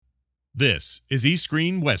This is East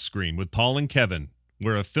Screen, West Screen with Paul and Kevin,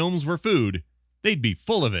 where if films were food, they'd be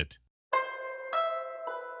full of it.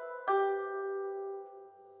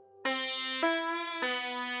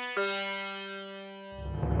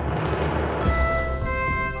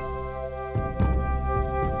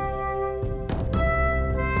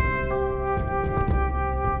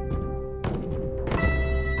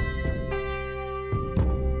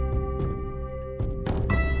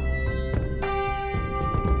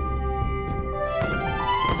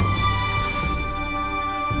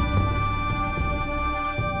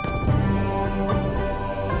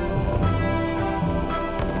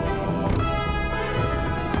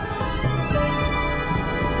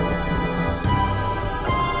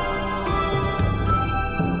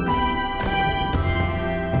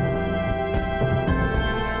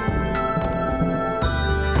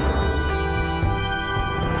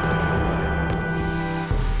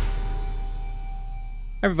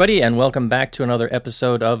 Everybody, and welcome back to another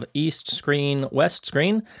episode of East Screen, West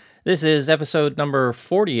Screen. This is episode number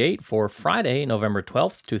 48 for Friday, November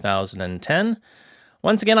 12th, 2010.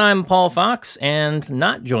 Once again, I'm Paul Fox, and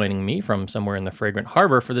not joining me from somewhere in the fragrant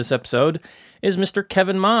harbor for this episode is Mr.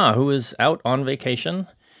 Kevin Ma, who is out on vacation.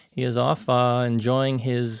 He is off enjoying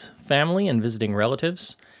his family and visiting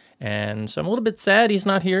relatives, and so I'm a little bit sad he's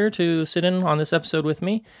not here to sit in on this episode with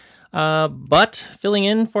me. But filling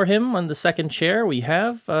in for him on the second chair, we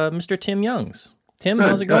have Mr. Tim Youngs. Tim,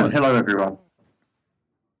 how's it going? Hello, everyone.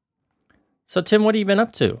 So, Tim, what have you been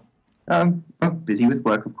up to? I'm busy with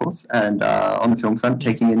work, of course, and on the film front,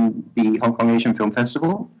 taking in the Hong Kong Asian Film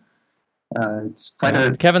Festival. It's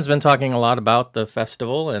quite Kevin's been talking a lot about the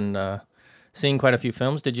festival and seeing quite a few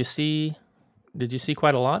films. Did you see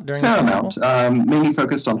quite a lot during the festival? Fair amount. Mainly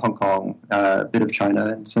focused on Hong Kong, a bit of China,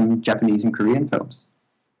 and some Japanese and Korean films.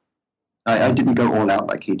 I didn't go all out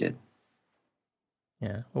like he did.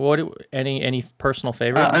 Yeah. Any personal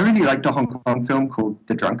favorite? I really liked a Hong Kong film called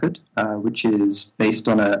The Drunkard, which is based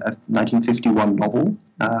on a 1951 novel.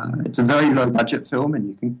 It's a very low-budget film, and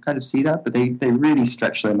you can kind of see that, but they really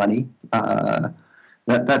stretch their money.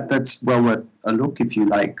 That's well worth a look if you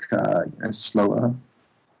like slower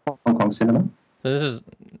Hong Kong cinema. So this is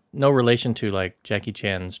no relation to like Jackie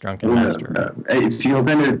Chan's Drunken Master. No. If you're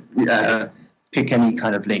going to pick any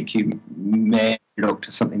kind of link, you may look to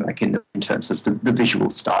something like in terms of the visual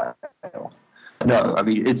style. No, I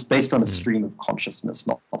mean, it's based on a stream of consciousness,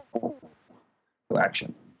 not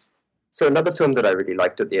action. So another film that I really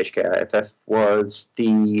liked at the HKIFF was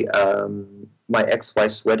the My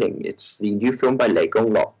Ex-Wife's Wedding. It's the new film by Lee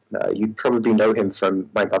Gong Lok. You probably know him from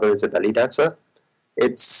My Mother is a Belly Dancer.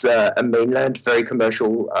 It's a mainland, very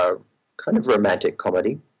commercial, kind of romantic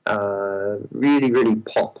comedy. Really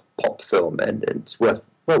pop film, and it's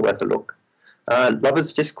worth a look.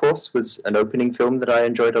 Lover's Discourse was an opening film that I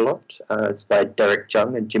enjoyed a lot. It's by Derek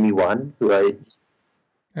Jung and Jimmy Wan, who I...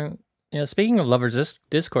 Speaking of Lover's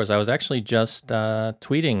Discourse, I was actually just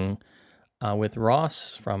tweeting with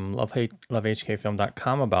Ross from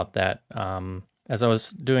lovehkfilm.com about that. As I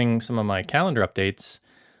was doing some of my calendar updates,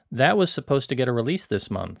 that was supposed to get a release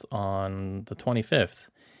this month on the 25th.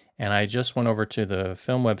 And I just went over to the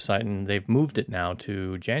film website, and they've moved it now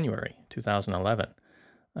to January 2011.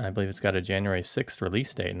 I believe it's got a January 6th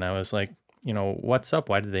release date. And I was like, what's up?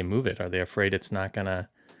 Why did they move it? Are they afraid it's not going to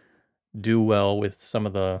do well with some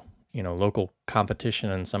of the, local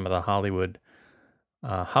competition and some of the Hollywood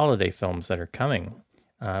holiday films that are coming?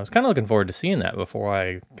 I was kind of looking forward to seeing that before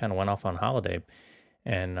I kind of went off on holiday.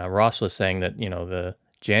 And Ross was saying that, the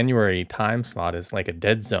January time slot is like a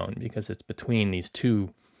dead zone because it's between these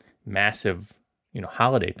two massive,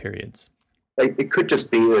 holiday periods. It could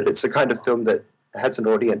just be that it's the kind of film that has an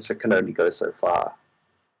audience that can only go so far,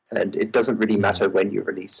 and it doesn't really matter when you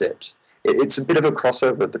release it. It's a bit of a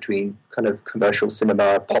crossover between kind of commercial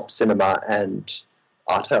cinema, pop cinema, and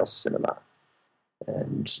art house cinema.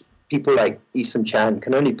 And people like Eason Chan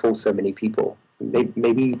can only pull so many people.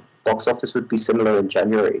 Maybe box office would be similar in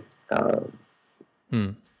January. I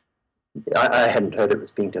hadn't heard it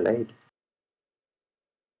was being delayed.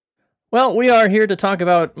 Well, we are here to talk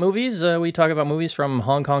about movies. We talk about movies from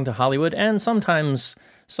Hong Kong to Hollywood and sometimes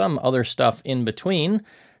some other stuff in between.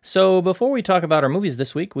 So before we talk about our movies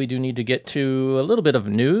this week, we do need to get to a little bit of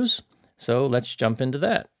news. So let's jump into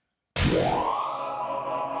that.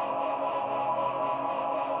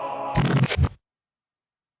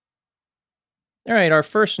 All right, our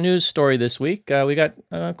first news story this week. We got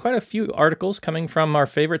quite a few articles coming from our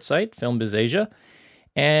favorite site, FilmBiz Asia.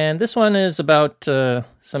 And this one is about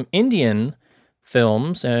some Indian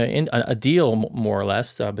films, a deal more or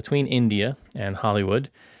less between India and Hollywood,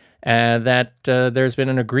 that there's been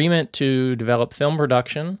an agreement to develop film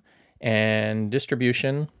production and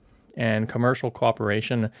distribution and commercial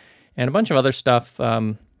cooperation and a bunch of other stuff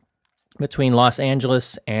between Los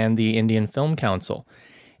Angeles and the Indian Film Council.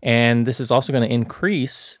 And this is also going to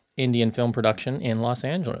increase Indian film production in Los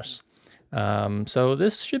Angeles. So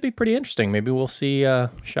this should be pretty interesting. Maybe we'll see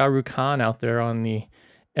Shah Rukh Khan out there on the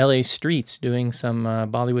LA streets doing some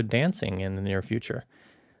Bollywood dancing in the near future.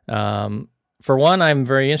 For one, I'm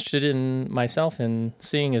very interested in myself in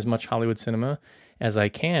seeing as much Hollywood cinema as I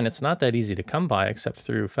can. It's not that easy to come by except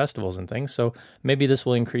through festivals and things. So maybe this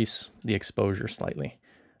will increase the exposure slightly.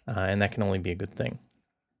 And that can only be a good thing.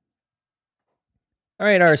 All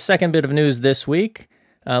right, our second bit of news this week.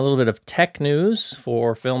 A little bit of tech news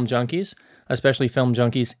for film junkies, especially film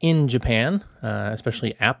junkies in Japan,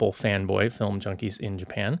 especially Apple fanboy film junkies in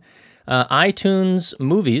Japan. iTunes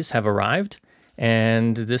movies have arrived,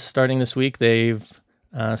 and starting this week, they've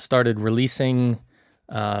started releasing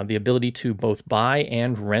the ability to both buy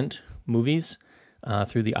and rent movies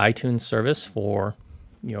through the iTunes service for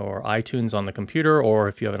your iTunes on the computer, or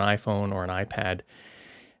if you have an iPhone or an iPad.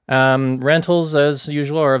 Rentals, as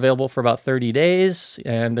usual, are available for about 30 days,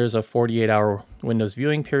 and there's a 48-hour Windows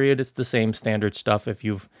viewing period. It's the same standard stuff if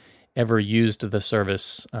you've ever used the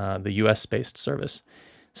service, the US-based service.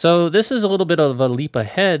 So this is a little bit of a leap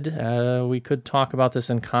ahead. We could talk about this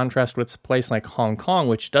in contrast with a place like Hong Kong,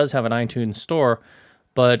 which does have an iTunes store,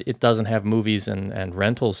 but it doesn't have movies and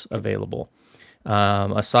rentals available.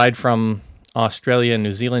 Aside from Australia and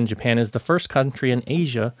New Zealand, Japan is the first country in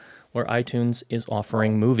Asia where iTunes is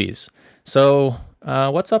offering movies. So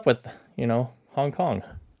what's up with, Hong Kong?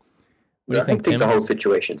 What do you think, I think Tim? the whole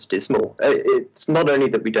situation's dismal. It's not only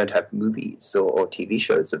that we don't have movies or TV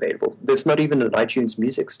shows available. There's not even an iTunes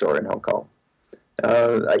music store in Hong Kong.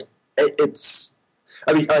 I'm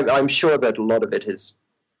sure that a lot of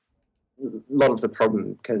the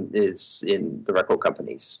problem is in the record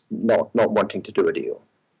companies not wanting to do a deal.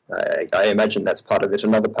 I imagine that's part of it.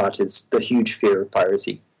 Another part is the huge fear of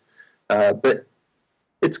piracy. But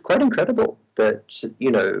it's quite incredible that,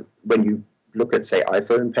 when you look at, say,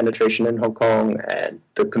 iPhone penetration in Hong Kong and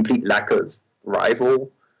the complete lack of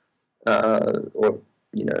rival or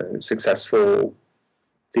successful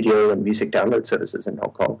video and music download services in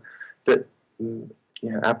Hong Kong, that,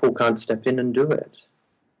 Apple can't step in and do it.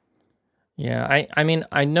 Yeah, I mean,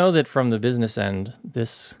 I know that from the business end,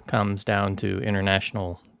 this comes down to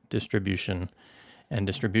international distribution and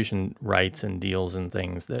distribution rights and deals and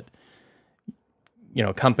things that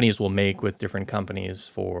companies will make with different companies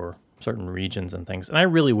for certain regions and things. And I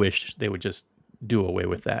really wish they would just do away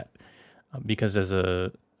with that, because as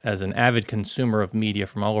an avid consumer of media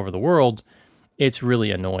from all over the world, it's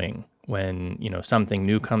really annoying when something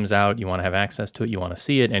new comes out, you want to have access to it, you want to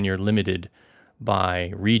see it, and you're limited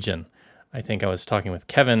by region. I think I was talking with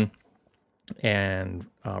Kevin and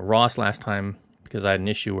Ross last time because I had an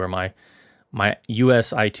issue where my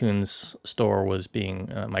U.S. iTunes store was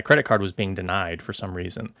my credit card was being denied for some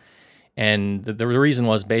reason. And the reason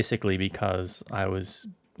was basically because I was,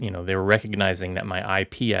 they were recognizing that my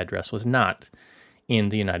IP address was not in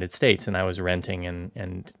the United States, and I was renting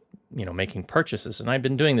and making purchases. And I've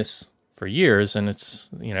been doing this for years, and it's,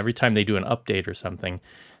 every time they do an update or something,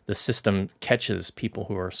 the system catches people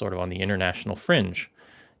who are sort of on the international fringe,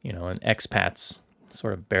 and expats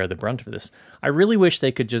sort of bear the brunt of this. I really wish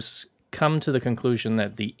they could just come to the conclusion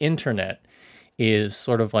that the internet is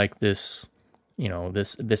sort of like this,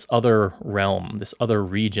 this other realm, this other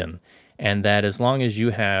region, and that as long as you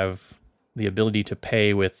have the ability to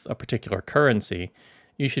pay with a particular currency,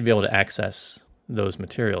 you should be able to access those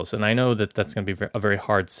materials. And I know that that's going to be a very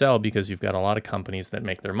hard sell because you've got a lot of companies that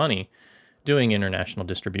make their money doing international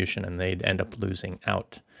distribution, and they'd end up losing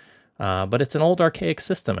out. But it's an old archaic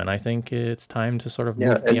system, and I think it's time to sort of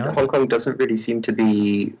move beyond. And Hong Kong doesn't really seem to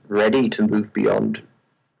be ready to move beyond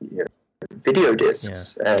video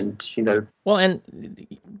discs, and Well,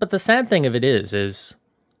 but the sad thing of it is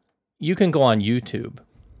you can go on YouTube,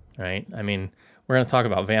 right? I mean, we're going to talk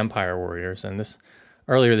about Vampire Warriors, and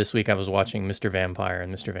earlier this week I was watching Mr. Vampire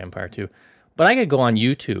and Mr. Vampire 2, but I could go on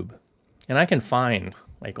YouTube, and I can find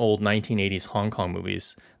like old 1980s Hong Kong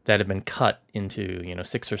movies that have been cut into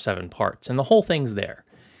 6 or 7 parts, and the whole thing's there.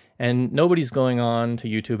 And nobody's going on to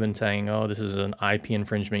YouTube and saying, "Oh, this is an IP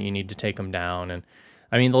infringement. You need to take them down." And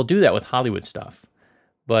I mean, they'll do that with Hollywood stuff,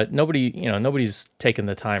 but nobody's taken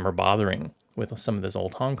the time or bothering with some of this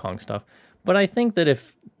old Hong Kong stuff. But I think that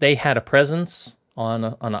if they had a presence on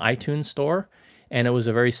an iTunes store, and it was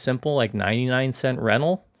a very simple, like 99-cent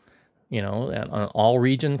rental, an all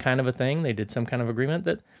region kind of a thing, they did some kind of agreement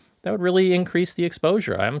that would really increase the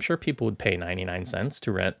exposure. I'm sure people would pay 99 cents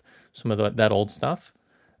to rent some of that old stuff.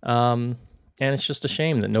 And it's just a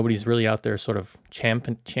shame that nobody's really out there sort of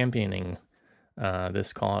championing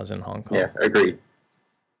this cause in Hong Kong. Yeah, agreed.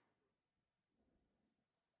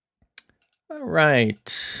 All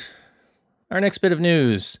right. Our next bit of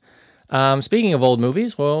news. Speaking of old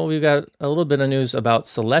movies, well, we've got a little bit of news about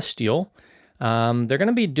Celestial. They're going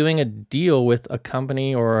to be doing a deal with a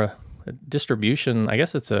company or a distribution. I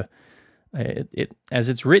guess it's as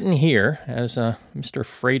it's written here, as Mr.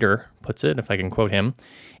 Frater puts it, if I can quote him,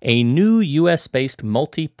 a new U.S.-based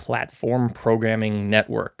multi-platform programming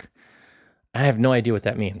network. I have no idea what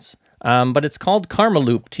that means, but it's called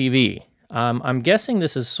Karmaloop TV. I'm guessing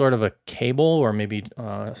this is sort of a cable or maybe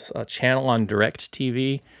a channel on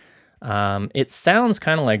DirecTV. It sounds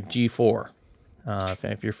kind of like G4.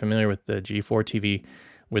 If you're familiar with the G4 TV,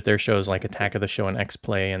 with their shows like Attack of the Show and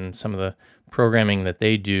X-Play and some of the programming that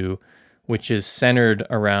they do, which is centered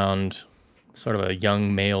around sort of a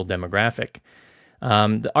young male demographic.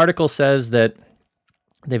 The article says that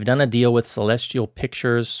they've done a deal with Celestial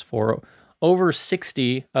Pictures for over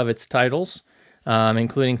 60 of its titles,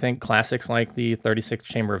 including classics like the 36th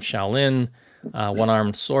Chamber of Shaolin,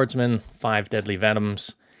 One-Armed Swordsman, Five Deadly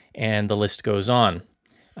Venoms, and the list goes on.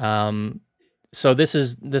 So this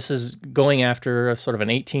is going after a sort of an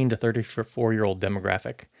 18 to 34-year-old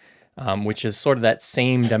demographic, which is sort of that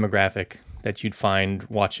same demographic that you'd find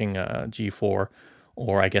watching G4,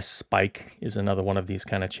 or I guess Spike is another one of these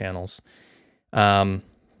kind of channels. It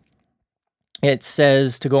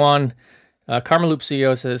says, to go on, Karmaloop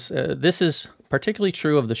CEO says, this is particularly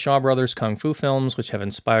true of the Shaw Brothers Kung Fu films, which have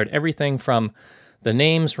inspired everything from the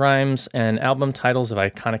names, rhymes, and album titles of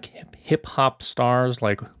iconic hip-hop stars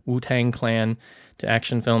like Wu-Tang Clan, to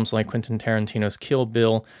action films like Quentin Tarantino's Kill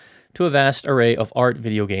Bill, to a vast array of art,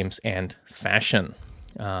 video games, and fashion.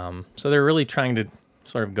 So they're really trying to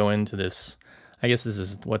sort of go into this, I guess this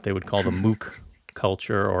is what they would call the MOOC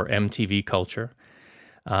culture or MTV culture.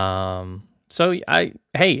 Hey,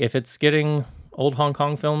 if it's getting old Hong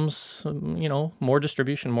Kong films, more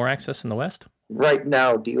distribution, more access in the West. Right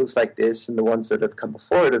now, deals like this and the ones that have come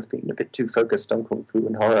before it have been a bit too focused on Kung Fu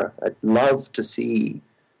and horror. I'd love to see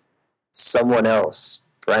someone else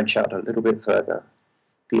branch out a little bit further,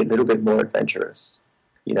 be a little bit more adventurous.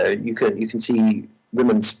 You can see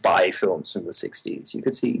women's spy films from the 60s. You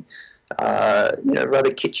could see,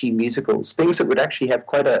 rather kitschy musicals, things that would actually have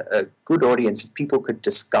quite a good audience if people could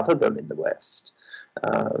discover them in the West.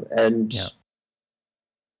 Yeah.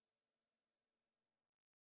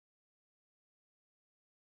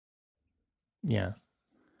 Yeah.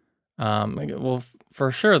 Well,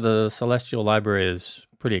 for sure, the Celestial Library is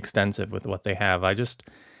pretty extensive with what they have.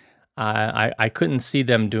 I couldn't see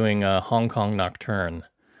them doing a Hong Kong Nocturne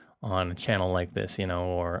on a channel like this,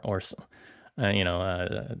 or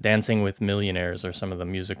Dancing with Millionaires or some of the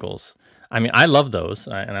musicals. I mean, I love those,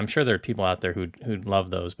 and I'm sure there are people out there who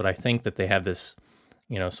love those. But I think that they have this,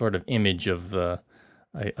 sort of image of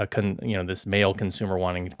this male consumer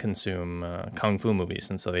wanting to consume kung fu movies,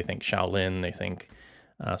 and so they think Shaolin, they think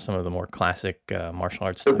some of the more classic martial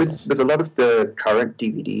arts. But with a lot of the current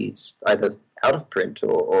DVDs, either out of print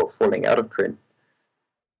or falling out of print,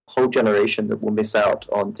 a whole generation that will miss out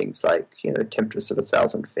on things like Temptress of a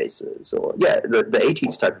Thousand Faces, or the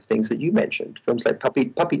 80s type of things that you mentioned, films like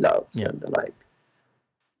Puppy Love and the like.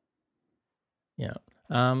 Yeah,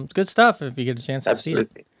 good stuff if you get a chance to see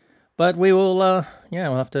it. But we will, we'll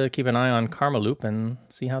have to keep an eye on Karmaloop and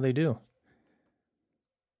see how they do.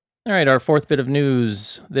 All right, our fourth bit of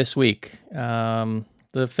news this week.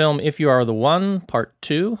 The film If You Are the One, Part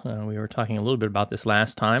 2, we were talking a little bit about this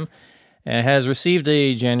last time, has received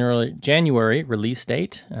a January release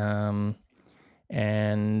date, and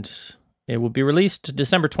it will be released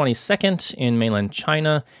December 22nd in mainland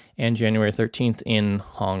China and January 13th in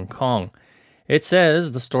Hong Kong. It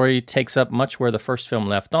says the story takes up much where the first film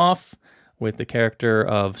left off, with the character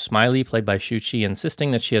of Smiley, played by Shu Qi,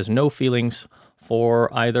 insisting that she has no feelings for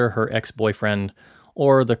either her ex-boyfriend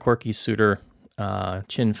or the quirky suitor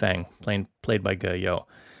Qin Feng, played by Ge You.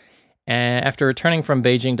 After returning from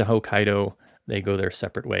Beijing to Hokkaido, they go their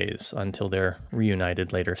separate ways until they're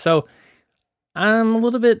reunited later. So I'm a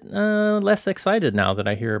little bit less excited now that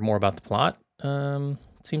I hear more about the plot.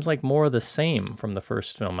 Seems like more of the same from the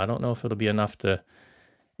first film. I don't know if it'll be enough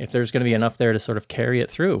if there's going to be enough there to sort of carry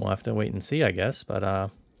it through. We'll have to wait and see, I guess. But I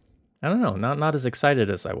don't know, not as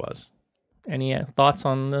excited as I was. Any thoughts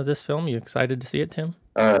on this film? You excited to see it, Tim?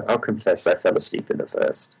 I'll confess I fell asleep in the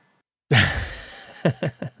first.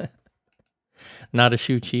 Not a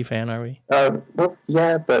Shu Qi fan, are we? Well,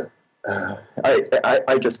 yeah, but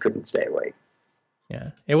I just couldn't stay awake.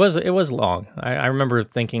 Yeah, it was long. I remember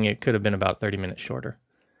thinking it could have been about 30 minutes shorter.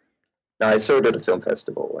 I saw it at a film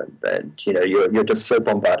festival, and you're just so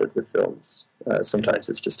bombarded with films. Sometimes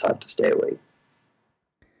it's just hard to stay away.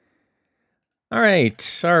 All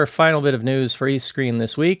right, our final bit of news for East Screen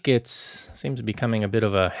this week. It seems to be becoming a bit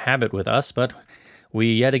of a habit with us, but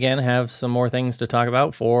we yet again have some more things to talk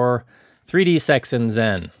about for 3D Sex and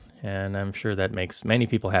Zen, and I'm sure that makes many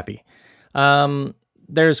people happy.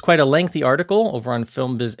 There's quite a lengthy article over on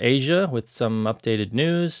FilmBiz Asia with some updated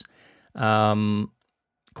news.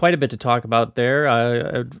 Quite a bit to talk about there.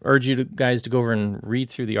 I urge you guys to go over and read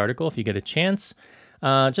through the article if you get a chance.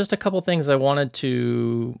 Just a couple things I wanted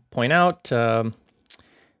to point out. The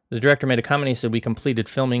director made a comment. He said, we completed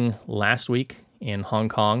filming last week in Hong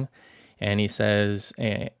Kong. And he says,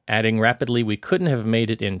 adding rapidly, we couldn't have made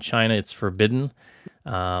it in China. It's forbidden.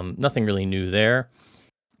 Nothing really new there.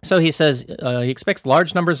 So he says he expects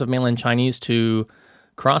large numbers of mainland Chinese to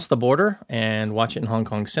cross the border and watch it in Hong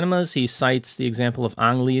Kong cinemas. He cites the example of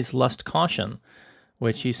Ang Lee's Lust Caution,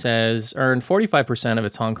 which he says earned 45% of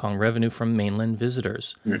its Hong Kong revenue from mainland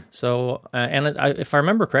visitors. Mm. So, if I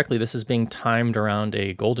remember correctly, this is being timed around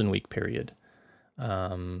a Golden Week period.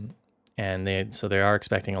 And they are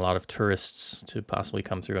expecting a lot of tourists to possibly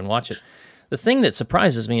come through and watch it. The thing that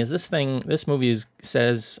surprises me is this movie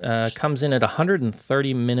says comes in at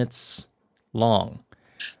 130 minutes long.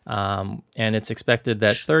 And it's expected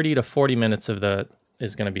that 30 to 40 minutes of that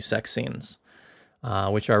is going to be sex scenes.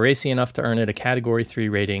 Which are racy enough to earn it a Category 3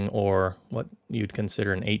 rating, or what you'd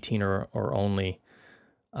consider an 18 or only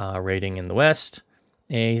rating in the West.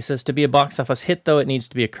 And he says to be a box office hit, though, it needs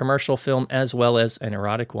to be a commercial film as well as an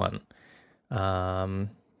erotic one. I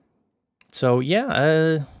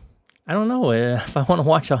don't know if I want to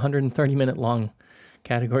watch a 130-minute long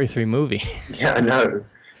Category 3 movie. Yeah, I know.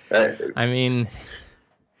 I mean,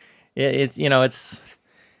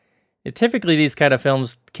 typically these kind of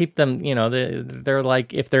films keep them, they're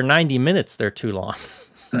like, if they're 90 minutes, they're too long.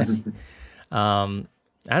 I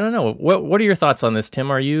don't know. What are your thoughts on this,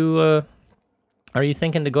 Tim? Are you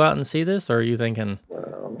thinking to go out and see this, or are you thinking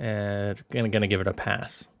gonna give it a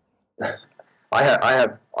pass? I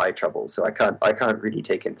have eye trouble, so I can't really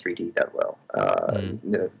take in 3D that well.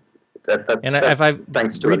 If I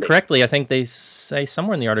read correctly, I think they say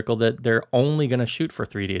somewhere in the article that they're only going to shoot for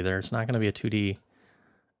 3D. There's not going to be a 2D.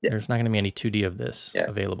 Yeah. There's not going to be any 2D of this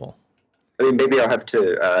available. I mean, maybe I'll have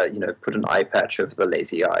to, put an eye patch over the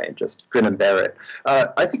lazy eye and just grin and bear it.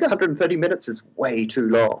 I think 130 minutes is way too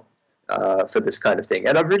long for this kind of thing.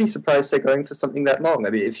 And I'm really surprised they're going for something that long. I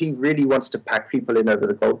mean, if he really wants to pack people in over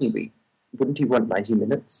the Golden Week, wouldn't he want 90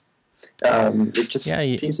 minutes? It just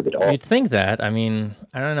seems a bit odd. You'd think that. I mean,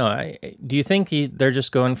 I don't know. Do you think they're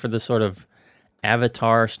just going for the sort of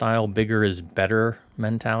Avatar-style bigger is better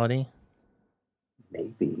mentality?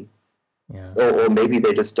 Maybe. Yeah. Or maybe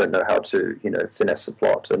they just don't know how to, finesse the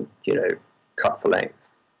plot and, cut for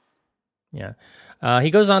length. Yeah. He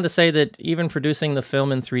goes on to say that even producing the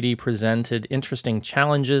film in 3D presented interesting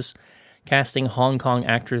challenges. Casting Hong Kong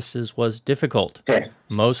actresses was difficult. Okay.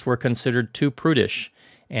 Most were considered too prudish,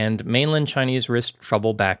 and mainland Chinese risked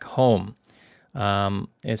trouble back home.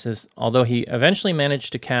 It says, although he eventually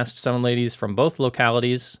managed to cast some ladies from both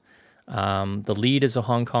localities, the lead is a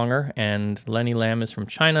Hong Konger, and Lenny Lam is from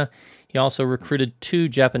China. He also recruited 2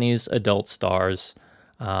 Japanese adult stars,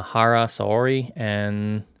 Hara Saori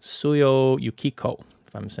and Suyo Yukiko,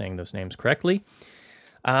 if I'm saying those names correctly.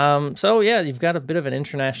 You've got a bit of an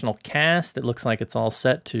international cast. It looks like it's all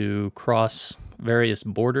set to cross various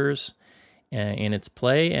borders in its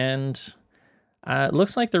play, and it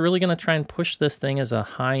looks like they're really going to try and push this thing as a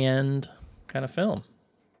high-end kind of film.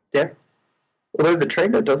 Yeah. Although the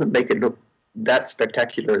trailer doesn't make it look that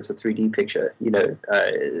spectacular as a 3D picture,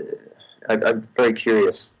 I'm very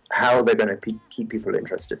curious how they're going to keep people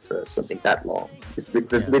interested for something that long with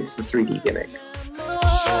the 3D gimmick.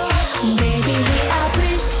 Baby, we are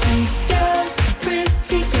pretty girls,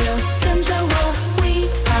跟着我 we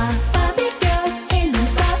are Barbie girls in a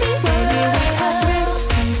Barbie world. Baby, we are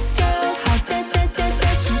pretty girls, 好的，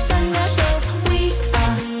唱上那首 we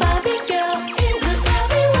are Barbie girls in a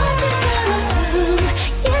Barbie world. 这个 tune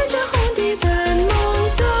沿着红地毯梦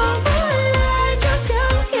走过来，就像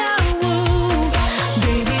跳舞。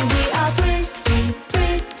Baby, we are pretty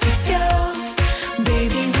girls.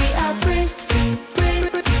 Baby, we are pretty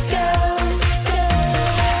girls.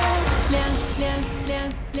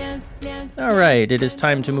 All right, it is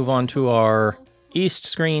time to move on to our East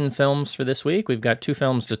Screen films for this week. We've got 2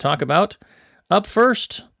 films to talk about. Up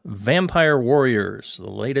first, Vampire Warriors, the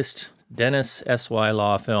latest Dennis S.Y.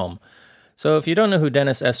 Law film. So if you don't know who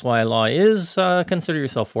Dennis S.Y. Law is, consider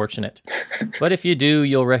yourself fortunate. But if you do,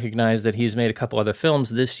 you'll recognize that he's made a couple other films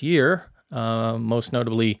this year. most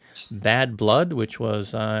notably Bad Blood, which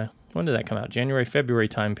was, when did that come out? January, February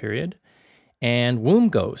time period. And Womb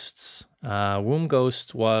Ghosts. Womb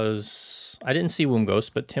Ghost was, I didn't see Womb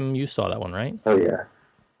Ghost, but Tim, you saw that one, right? Oh, yeah.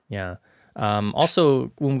 Yeah.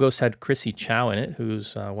 Also, Womb Ghost had Chrissy Chow in it,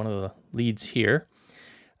 who's one of the leads here.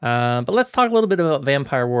 But let's talk a little bit about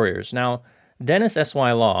Vampire Warriors. Now, Dennis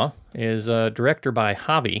S.Y. Law is a director by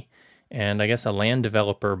hobby, and I guess a land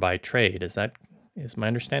developer by trade. Is my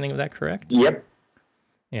understanding of that correct? Yep.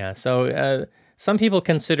 Yeah. So some people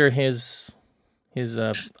consider his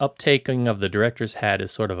uptaking of the director's hat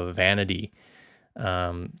as sort of a vanity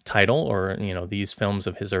title, or these films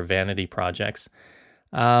of his are vanity projects.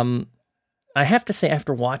 I have to say,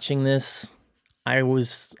 after watching this,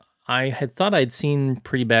 I had thought I'd seen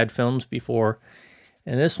pretty bad films before,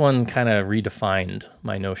 and this one kind of redefined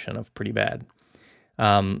my notion of pretty bad.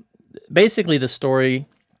 Basically, the story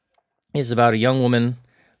is about a young woman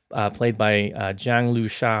played by Zhang Lu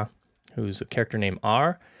Sha, who's a character named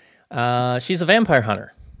R. She's a vampire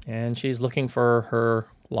hunter, and she's looking for her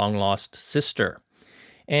long-lost sister.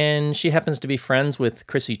 And she happens to be friends with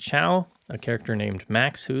Chrissy Chow, a character named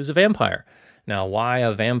Max, who's a vampire. Now, why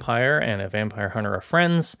a vampire and a vampire hunter are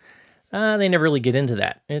friends? They never really get into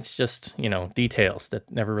that. It's just, details that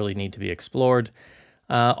never really need to be explored.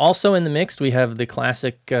 Also in the mix, we have the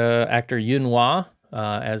classic actor Yun Hua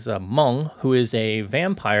as Meng, who is a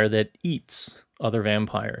vampire that eats other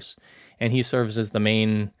vampires. And he serves as the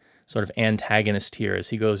main sort of antagonist here as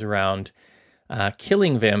he goes around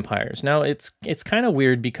killing vampires. Now, it's kind of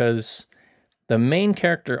weird because the main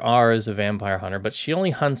character R is a vampire hunter, but she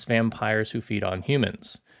only hunts vampires who feed on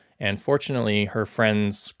humans. And fortunately, her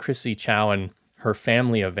friends Chrissy Chow and her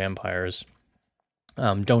family of vampires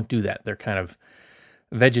don't do that. They're kind of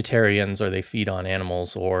vegetarians, or they feed on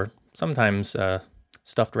animals, or sometimes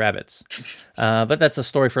stuffed rabbits. But that's a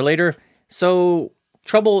story for later. So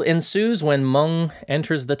trouble ensues when Meng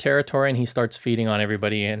enters the territory and he starts feeding on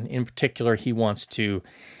everybody. And in particular, he wants to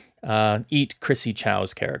eat Chrissy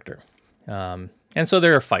Chow's character. And so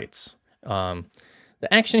there are fights.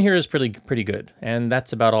 The action here is pretty good, and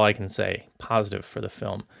that's about all I can say positive for the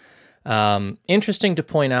film. Interesting to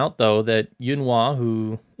point out, though, that Yun Hua,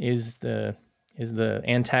 who is the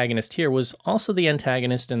antagonist here, was also the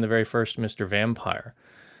antagonist in the very first Mr. Vampire,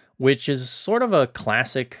 which is sort of a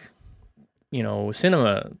classic,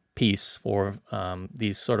 cinema piece for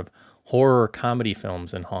these sort of horror comedy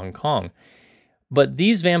films in Hong Kong. But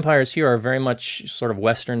these vampires here are very much sort of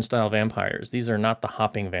Western-style vampires. These are not the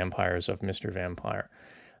hopping vampires of Mr. Vampire.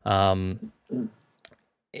 And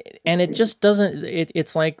it just doesn't...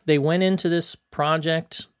 It's like they went into this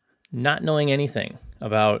project not knowing anything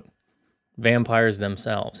about vampires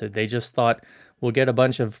themselves. They just thought, we'll get a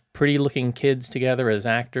bunch of pretty-looking kids together as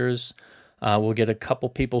actors. We'll get a couple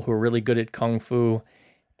people who are really good at kung fu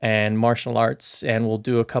and martial arts, and we'll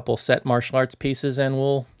do a couple set martial arts pieces, and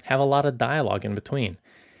we'll have a lot of dialogue in between.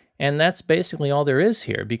 And that's basically all there is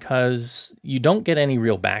here, because you don't get any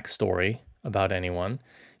real backstory about anyone.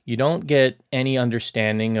 You don't get any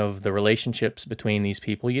understanding of the relationships between these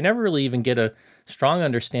people. You never really even get a strong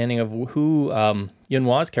understanding of who Yun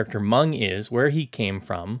Hua's character Meng is, where he came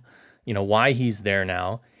from, why he's there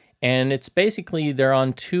now. And it's basically they're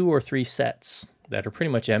on 2 or 3 sets that are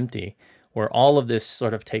pretty much empty, where all of this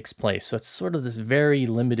sort of takes place. So it's sort of this very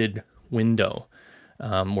limited window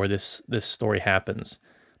where this story happens.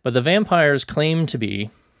 But the vampires claim to be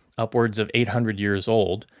upwards of 800 years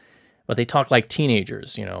old, but they talk like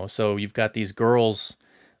teenagers, So you've got these girls,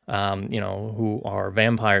 who are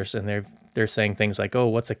vampires, and they're saying things like, "Oh,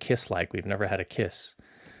 what's a kiss like? We've never had a kiss."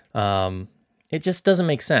 It just doesn't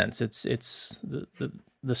make sense. It's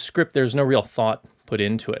the script. There's no real thought put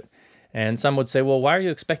into it. And some would say, well, why are you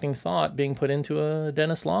expecting thought being put into a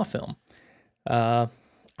Dennis Law film?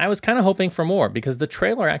 I was kind of hoping for more, because the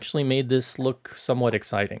trailer actually made this look somewhat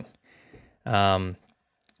exciting.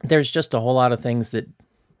 There's just a whole lot of things that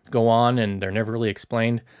go on, and they're never really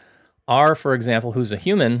explained. R, for example, who's a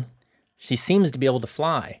human, she seems to be able to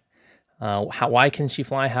fly. Why can she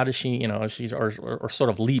fly? How does she, she's or sort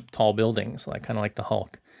of leap tall buildings, kind of like the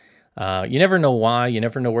Hulk? You never know why. You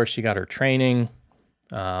never know where she got her training.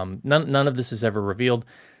 None of this is ever revealed,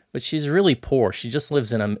 but she's really poor. She just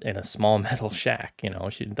lives in a small metal shack.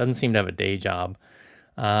 She doesn't seem to have a day job.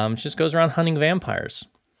 She just goes around hunting vampires.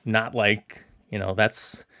 Not like,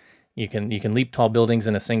 that's, you can leap tall buildings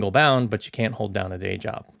in a single bound, but you can't hold down a day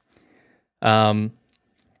job.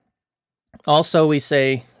 Also, we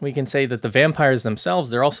can say that the vampires themselves,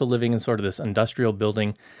 they're also living in sort of this industrial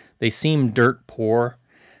building. They seem dirt poor.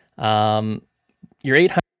 You're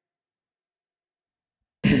 800.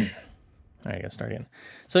 All I gotta start again.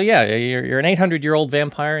 So yeah, you're an 800-year-old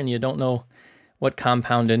vampire and you don't know what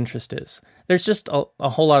compound interest is. There's just a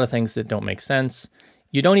whole lot of things that don't make sense.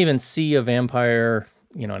 You don't even see a vampire,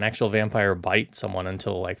 an actual vampire bite someone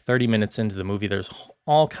until like 30 minutes into the movie. There's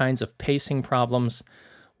all kinds of pacing problems,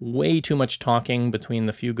 way too much talking between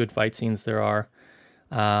the few good fight scenes there are.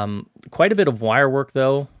 Quite a bit of wire work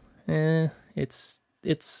though.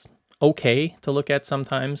 It's okay to look at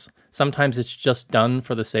sometimes. Sometimes it's just done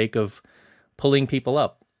for the sake of pulling people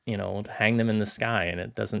up, to hang them in the sky, and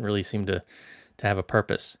it doesn't really seem to have a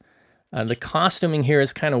purpose. The costuming here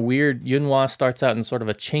is kind of weird. Yunhua starts out in sort of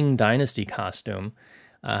a Qing Dynasty costume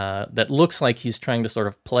that looks like he's trying to sort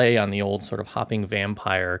of play on the old sort of hopping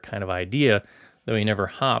vampire kind of idea, though he never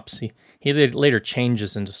hops. He later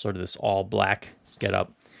changes into sort of this all-black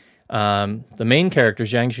getup. The main character,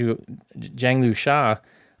 Zhang Sha,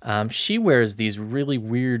 she wears these really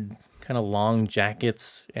weird kind of long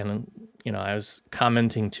jackets, and I was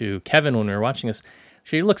commenting to Kevin when we were watching this,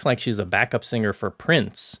 she looks like she's a backup singer for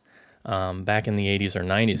Prince back in the 80s or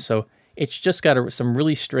 90s. So it's just got some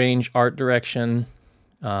really strange art direction.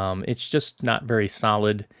 It's just not very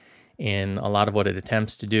solid in a lot of what it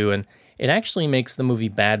attempts to do, and it actually makes the movie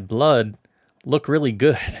Bad Blood look really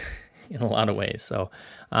good in a lot of ways. So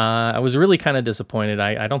I was really kind of disappointed.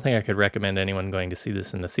 I don't think I could recommend anyone going to see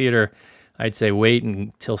this in the theater. I'd say wait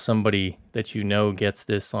until somebody that gets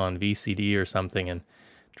this on VCD or something and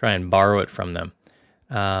try and borrow it from them.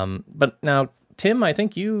 But now, Tim, I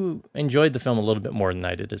think you enjoyed the film a little bit more than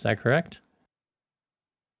I did. Is that correct?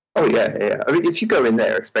 Oh, yeah. I mean, if you go in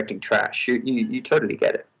there expecting trash, you totally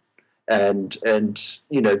get it. And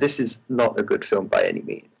this is not a good film by any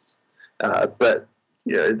means. But,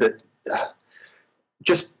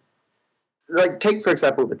 just, like, take, for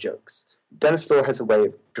example, the jokes. Denis Law has a way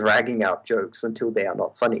of dragging out jokes until they are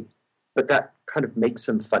not funny. But that kind of makes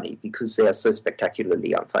them funny because they are so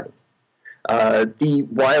spectacularly unfunny. The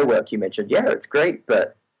wire work you mentioned, yeah, it's great,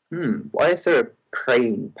 but why is there a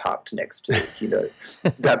crane parked next to,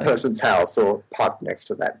 that person's house or parked next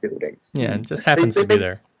to that building? Yeah, it just happens to be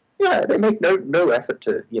there. Yeah, they make no effort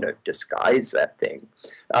to, disguise that thing.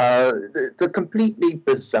 The completely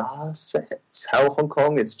bizarre sets, how Hong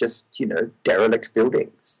Kong is just, derelict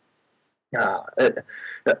buildings.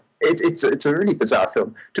 It's a really bizarre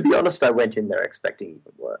film. To be honest, I went in there expecting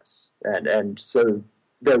even worse. And so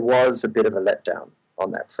there was a bit of a letdown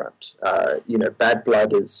on that front. Bad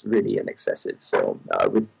Blood is really an excessive film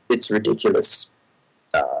with its ridiculous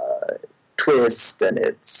twist and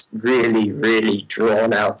its really, really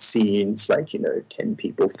drawn out scenes, like, 10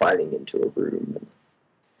 people filing into a room and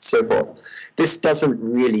so forth. This doesn't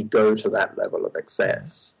really go to that level of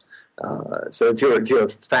excess. So if you're a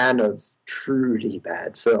fan of truly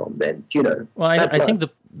bad film, then, Well, I think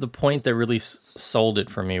the point that really sold it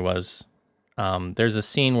for me was there's a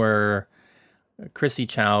scene where Chrissy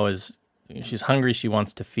Chow she's hungry, she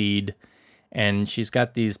wants to feed, and she's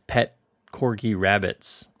got these pet corgi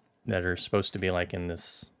rabbits that are supposed to be like in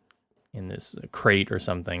this crate or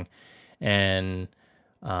something, and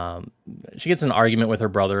she gets in an argument with her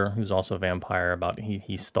brother, who's also a vampire, about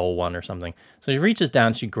he stole one or something. So she reaches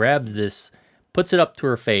down, she grabs this, puts it up to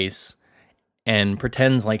her face, and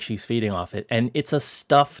pretends like she's feeding off it, and it's a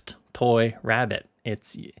stuffed toy rabbit.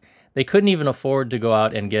 They couldn't even afford to go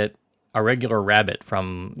out and get a regular rabbit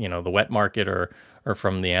from the wet market or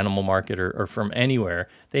from the animal market or from anywhere.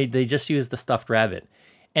 They just used the stuffed rabbit.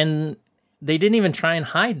 And they didn't even try and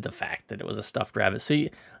hide the fact that it was a stuffed rabbit. So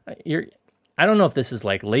I don't know if this is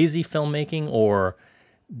like lazy filmmaking or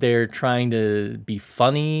they're trying to be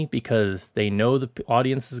funny because they know the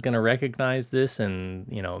audience is going to recognize this, and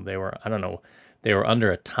they were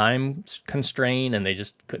under a time constraint and they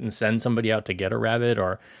just couldn't send somebody out to get a rabbit,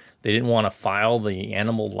 or they didn't want to file the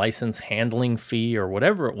animal license handling fee or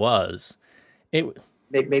whatever it was.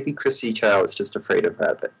 Maybe Chrissy Chow is just afraid of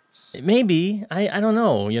rabbits. Maybe. I don't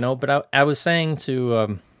know, but I was saying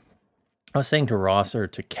to Ross or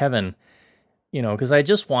to Kevin, because I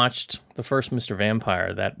just watched the first Mr.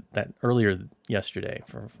 Vampire that earlier yesterday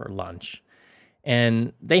for lunch,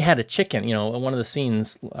 and they had a chicken. One of the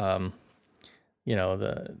scenes, they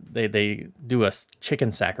do a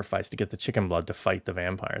chicken sacrifice to get the chicken blood to fight the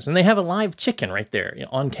vampires, and they have a live chicken right there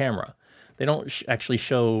on camera. They don't actually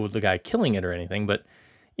show the guy killing it or anything, but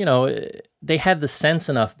they had the sense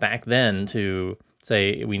enough back then to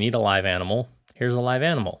say, we need a live animal. Here's a live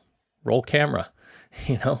animal. Roll camera.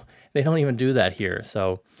 They don't even do that here.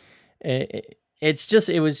 So it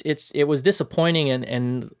was disappointing,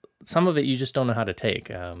 and some of it you just don't know how to take.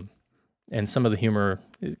 And some of the humor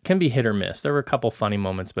can be hit or miss. There were a couple funny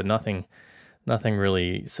moments, but nothing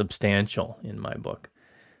really substantial in my book.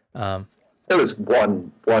 there was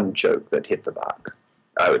one joke that hit the mark,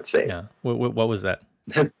 I would say. Yeah. What was that?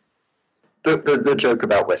 The joke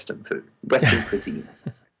about Western food, Western cuisine.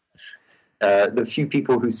 The few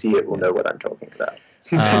people who see it will know what I'm talking about.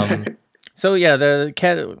 So yeah,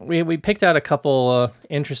 we picked out a couple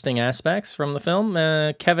interesting aspects from the film.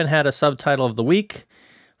 Kevin had a subtitle of the week.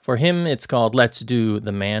 For him, it's called "Let's Do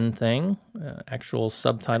the Man Thing," actual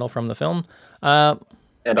subtitle from the film.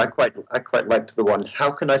 And I quite liked the one,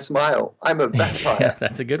 "How can I smile? I'm a vampire." Yeah,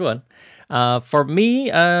 that's a good one. For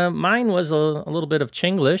me, mine was a little bit of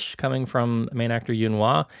Chinglish coming from main actor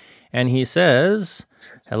Yunhua, and he says,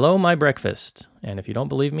 "Hello, my breakfast." And if you don't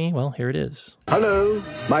believe me, well, here it is. Hello,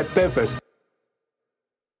 my breakfast.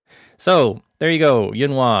 So there you go,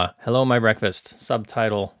 Yunhua, "Hello, my breakfast,"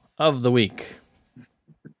 subtitle of the week.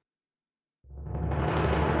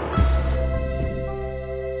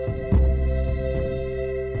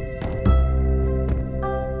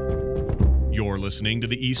 You're listening to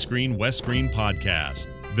the East Screen West Screen podcast.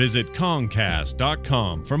 Visit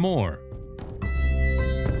Kongcast.com for more.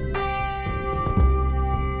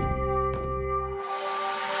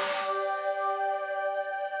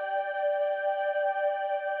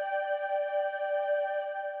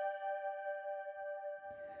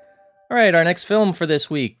 All right, our next film for this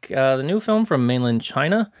week, the new film from mainland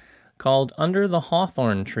China called Under the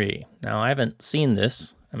Hawthorn Tree. Now, I haven't seen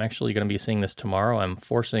this. I'm actually going to be seeing this tomorrow. I'm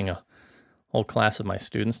forcing a whole class of my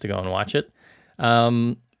students to go and watch it.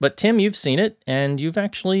 But Tim, you've seen it, and you've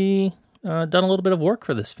actually done a little bit of work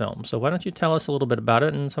for this film. So why don't you tell us a little bit about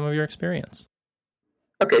it and some of your experience?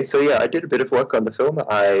 Okay, so yeah, I did a bit of work on the film.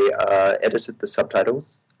 I edited the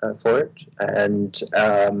subtitles for it, and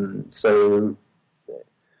so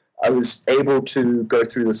I was able to go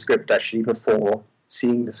through the script actually before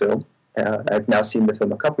seeing the film. I've now seen the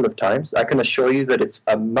film a couple of times. I can assure you that it's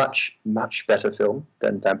a much, much better film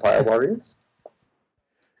than Vampire Warriors.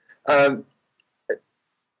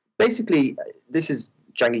 Basically, this is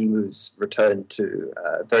Zhang Yimou's return to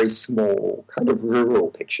very small, kind of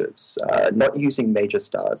rural pictures, not using major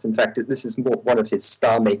stars. In fact, this is one of his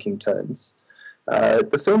star-making turns.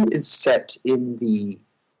 The film is set in the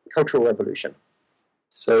Cultural Revolution.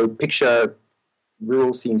 So picture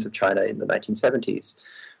rural scenes of China in the 1970s.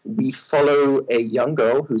 We follow a young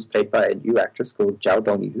girl who's played by a new actress called Zhao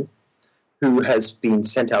Dongyu, who has been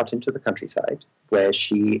sent out into the countryside where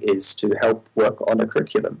she is to help work on a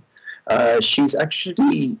curriculum. She's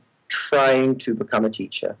actually trying to become a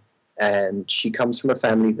teacher, and she comes from a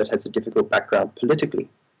family that has a difficult background politically.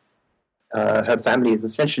 Her family is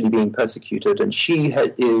essentially being persecuted, and she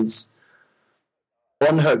is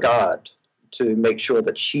on her guard to make sure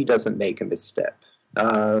that she doesn't make a misstep.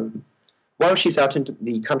 While she's out into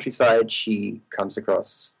the countryside, she comes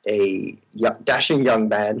across a dashing young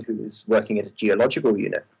man who's working at a geological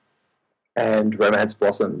unit, and romance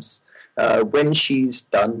blossoms. When she's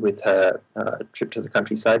done with her trip to the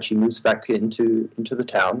countryside, she moves back into the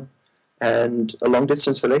town, and a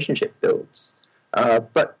long-distance relationship builds.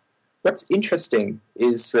 But what's interesting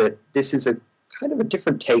is that this is a kind of a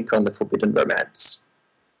different take on the forbidden romance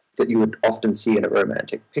that you would often see in a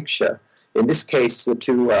romantic picture. In this case, the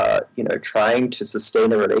two are, trying to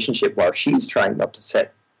sustain a relationship while she's trying not to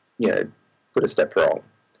put a step wrong,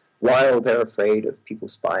 while they're afraid of people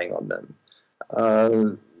spying on them.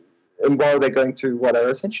 And while they're going through what are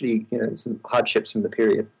essentially, some hardships from the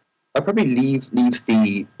period. I'll probably leave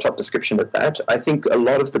the plot description at that. I think a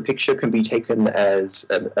lot of the picture can be taken as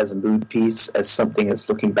a mood piece, as something that's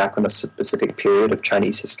looking back on a specific period of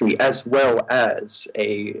Chinese history, as well as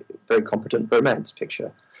a very competent romance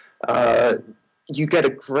picture. You get a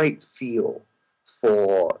great feel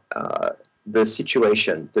for the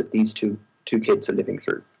situation that these two kids are living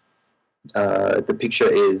through. The picture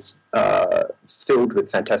is filled with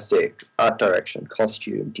fantastic art direction,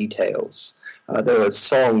 costume, details. There are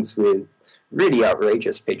songs with really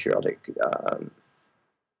outrageous patriotic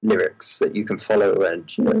lyrics that you can follow and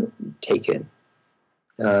take in.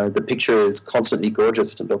 The picture is constantly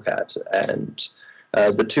gorgeous to look at, and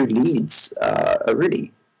the two leads are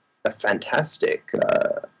really a fantastic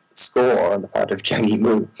score on the part of Zhang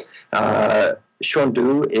Yimou. Sean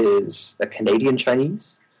Du is a Canadian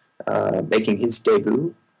Chinese, making his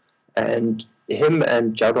debut, and him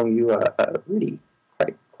and Zhao Dongyu are really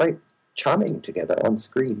quite charming together on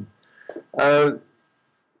screen. The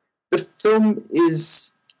film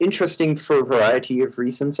is interesting for a variety of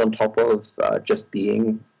reasons, on top of just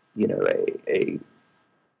being, a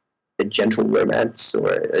gentle romance,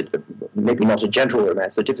 or maybe not a gentle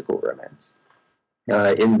romance, a difficult romance.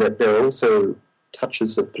 In that there are also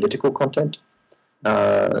touches of political content,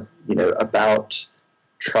 about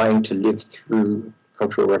trying to live through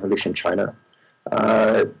Cultural Revolution China.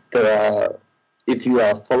 If you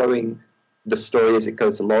are following the story as it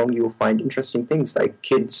goes along, you'll find interesting things like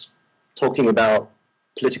kids talking about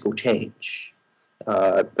political change,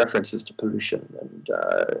 references to pollution, and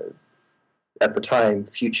at the time,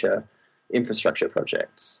 future infrastructure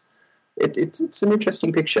projects. It's an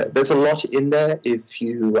interesting picture. There's a lot in there if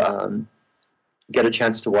you get a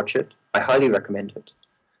chance to watch it. I highly recommend it.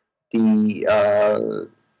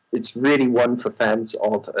 It's really one for fans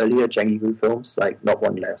of earlier Zhang Yimou films like Not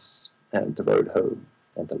One Less and The Road Home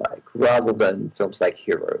and the like, rather than films like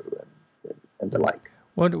Hero and the like.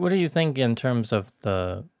 What do you think in terms of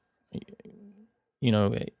the,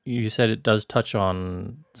 you said it does touch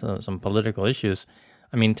on some political issues.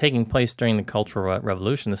 I mean, taking place during the Cultural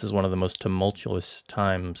Revolution, this is one of the most tumultuous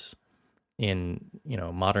times in,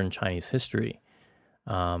 modern Chinese history.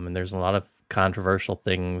 And there's a lot of controversial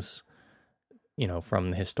things, from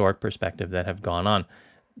the historic perspective that have gone on.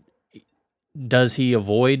 Does he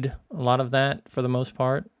avoid a lot of that for the most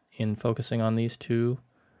part in focusing on these two?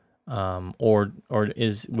 Or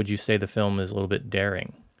would you say the film is a little bit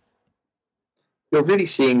daring? You're really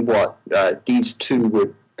seeing what these two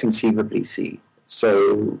would conceivably see.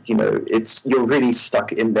 So, you're really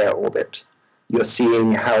stuck in their orbit. You're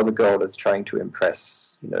seeing how the girl is trying to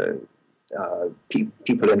impress,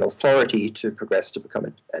 people in authority to progress to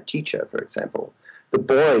become a teacher, for example. The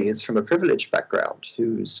boy is from a privileged background,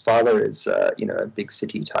 whose father is, a big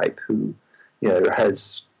city type who,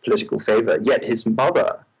 has political favor, yet his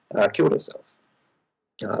mother killed herself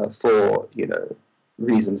for,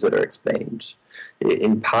 reasons that are explained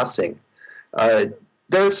in passing.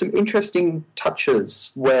 There are some interesting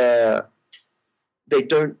touches where they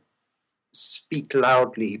don't speak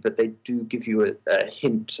loudly, but they do give you a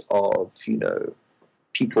hint of,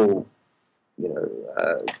 people,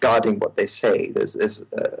 guarding what they say. There's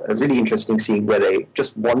a really interesting scene where they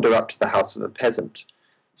just wander up to the house of a peasant,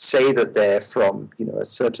 say that they're from, a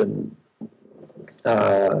certain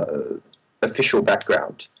official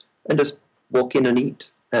background, and just walk in and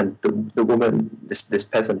eat. And the woman, this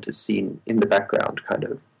peasant, is seen in the background, kind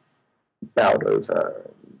of bowed over,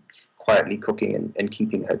 quietly cooking and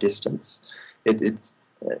keeping her distance. It's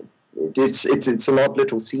an odd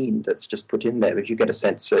little scene that's just put in there, but you get a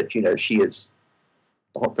sense that she is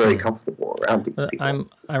not very comfortable around these people.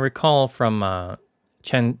 I recall from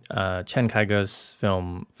Chen Kaige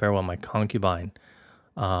film Farewell My Concubine,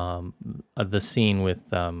 the scene with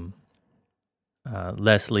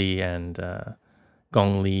Leslie and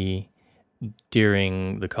Gong Li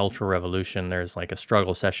during the Cultural Revolution. There's like a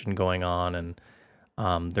struggle session going on, and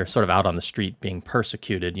they're sort of out on the street being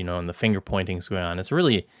persecuted, and the finger pointing's going on. It's a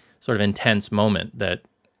really sort of intense moment that,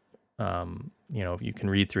 you can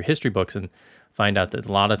read through history books and find out that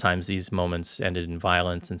a lot of times these moments ended in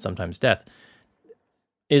violence and sometimes death.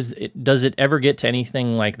 Does it ever get to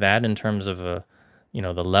anything like that in terms of the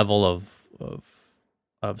level of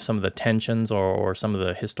some of the tensions or some of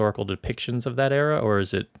the historical depictions of that era, or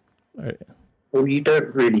is it? Well, you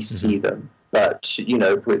don't really see them, but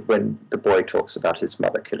when the boy talks about his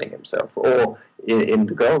mother killing himself, or in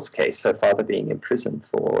the girl's case, her father being imprisoned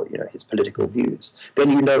for his political views, then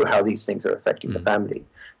you know how these things are affecting the family.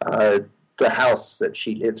 The house that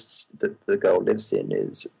the girl lives in,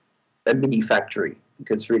 is a mini factory,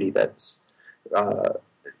 because really that's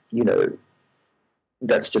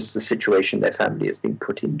that's just the situation their family has been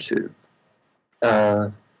put into.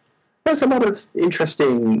 There's a lot of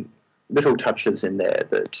interesting little touches in there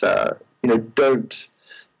that don't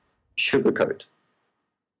sugarcoat,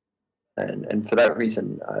 and for that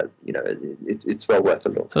reason, it's well worth a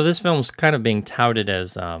look. So this film's kind of being touted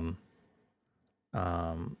as, or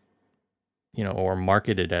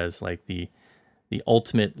marketed as like the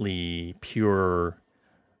ultimately pure,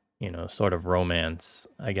 sort of romance,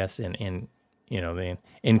 I guess, in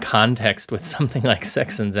context with something like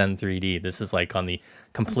Sex and Zen 3D. This is like on the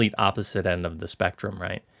complete opposite end of the spectrum,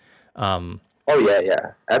 right? Oh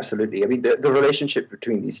yeah, absolutely. I mean, the relationship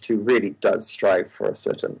between these two really does strive for a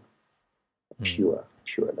certain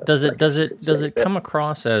pureness. Does it come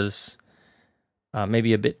across as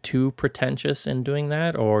maybe a bit too pretentious in doing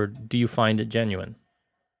that, or do you find it genuine?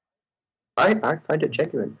 I find it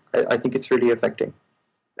genuine. I think it's really affecting.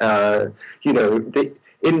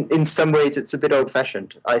 In some ways, it's a bit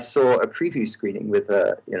old-fashioned. I saw a preview screening with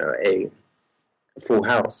a full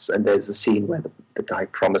house, and there's a scene where the guy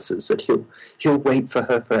promises that he'll wait for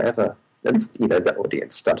her forever, and the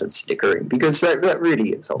audience started snickering, because that really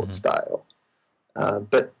is old style.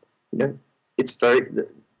 But it's the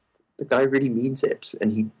guy really means it,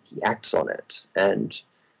 and he acts on it, and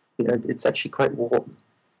it's actually quite warm.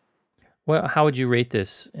 Well, how would you rate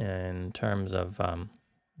this in terms of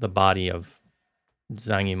the body of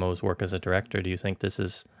Zhang Yimou's work as a director? Do you think this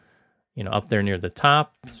is, up there near the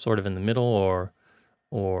top, sort of in the middle, or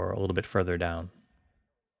a little bit further down?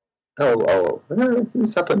 No,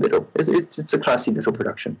 it's upper middle. It's a classy little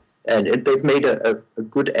production, and they've made a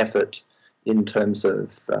good effort in terms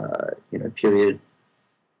of period,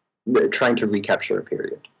 trying to recapture a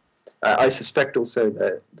period. I suspect also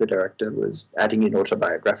that the director was adding in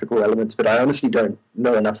autobiographical elements, but I honestly don't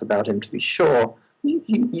know enough about him to be sure.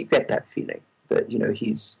 You get that feeling that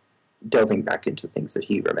he's delving back into things that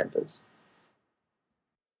he remembers.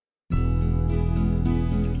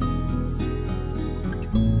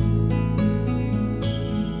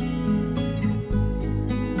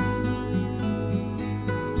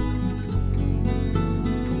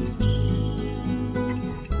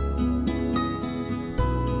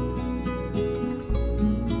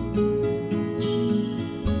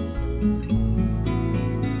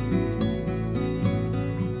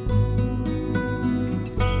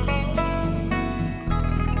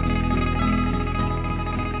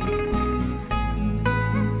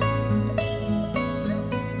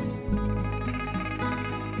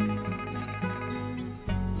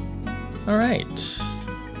 All right. So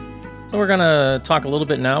we're going to talk a little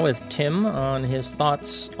bit now with Tim on his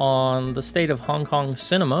thoughts on the state of Hong Kong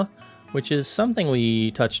cinema, which is something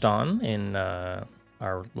we touched on in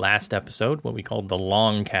our last episode, what we called the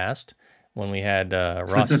long cast, when we had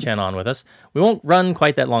Ross Chen on with us. We won't run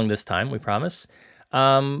quite that long this time, we promise.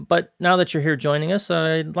 But now that you're here joining us,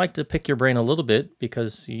 I'd like to pick your brain a little bit,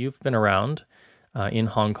 because you've been around in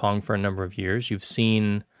Hong Kong for a number of years. You've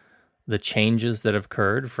seen the changes that have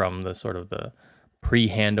occurred from the sort of the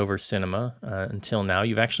pre-handover cinema until now.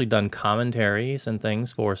 You've actually done commentaries and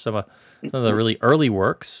things for some of the really early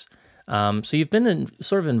works. So you've been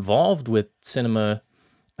sort of involved with cinema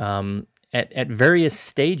at various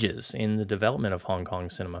stages in the development of Hong Kong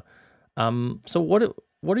cinema. So what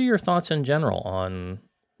are your thoughts in general on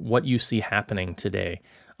what you see happening today,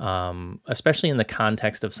 especially in the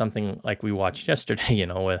context of something like we watched yesterday,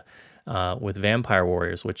 with Vampire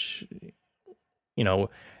Warriors, which,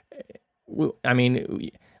 I mean,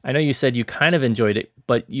 I know you said you kind of enjoyed it,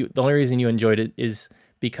 but the only reason you enjoyed it is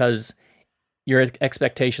because your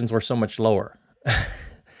expectations were so much lower.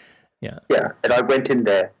 Yeah. Yeah, and I went in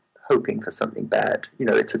there hoping for something bad.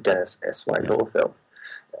 It's a Dennis S.Y. Law film.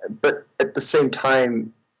 But at the same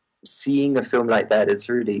time, seeing a film like that is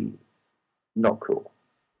really not cool.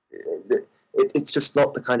 It's just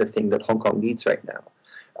not the kind of thing that Hong Kong needs right now.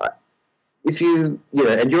 If and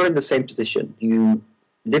you're in the same position, you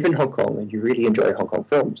live in Hong Kong and you really enjoy Hong Kong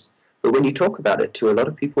films, but when you talk about it to a lot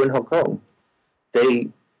of people in Hong Kong, they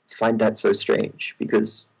find that so strange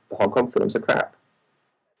because the Hong Kong films are crap,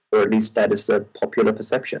 or at least that is the popular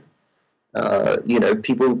perception.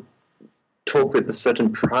 People talk with a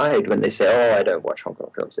certain pride when they say, "Oh, I don't watch Hong Kong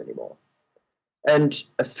films anymore," and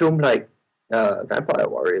a film like Vampire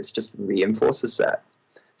Warriors just reinforces that.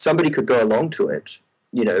 Somebody could go along to it,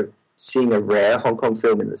 seeing a rare Hong Kong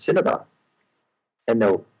film in the cinema, and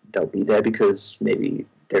they'll be there because maybe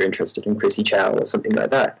they're interested in Chrissy Chow or something like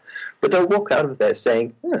that. But they'll walk out of there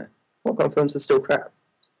saying, Hong Kong films are still crap.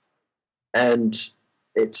 And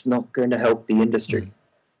it's not going to help the industry.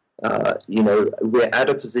 We're at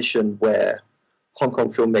a position where Hong Kong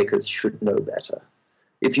filmmakers should know better.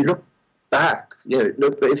 If you look back,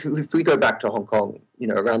 if we go back to Hong Kong,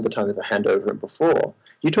 around the time of the handover and before,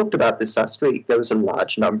 you talked about this last week, there was a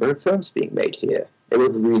large number of films being made here. They were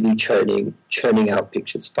really churning out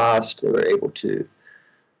pictures fast. They were able to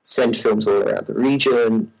send films all around the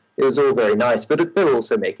region. It was all very nice, but they were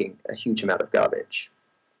also making a huge amount of garbage.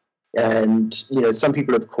 And, some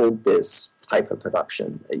people have called this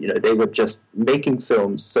hyper-production. They were just making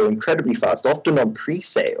films so incredibly fast, often on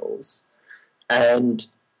pre-sales, and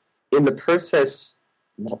in the process,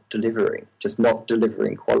 not delivering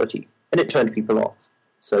quality. And it turned people off.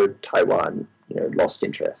 So Taiwan, lost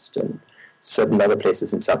interest, and certain other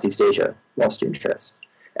places in Southeast Asia lost interest.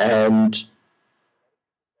 And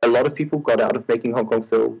a lot of people got out of making Hong Kong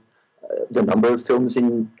film. The number of films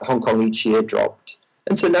in Hong Kong each year dropped.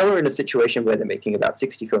 And so now we're in a situation where they're making about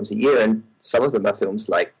 60 films a year, and some of them are films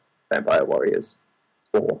like Vampire Warriors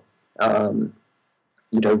or,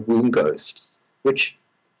 Womb Ghosts, which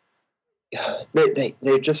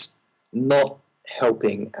they're just not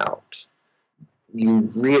helping out.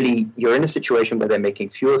 You're in a situation where they're making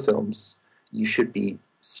fewer films. You should be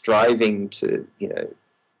striving to,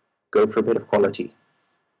 go for a bit of quality.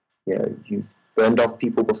 You've burned off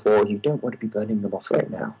people before. You don't want to be burning them off right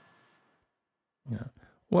now. Yeah.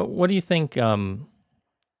 What do you think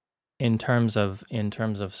in terms of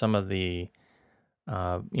some of the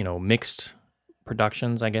mixed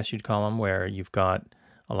productions, I guess you'd call them, where you've got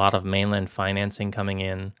a lot of mainland financing coming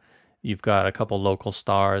in, you've got a couple local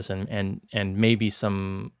stars, and maybe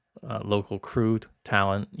some local crew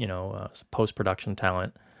talent, post production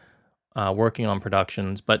talent, working on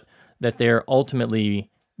productions, but that they're ultimately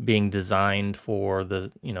being designed for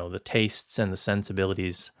the tastes and the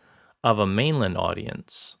sensibilities of a mainland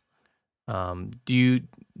audience. Do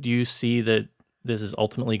you see that this is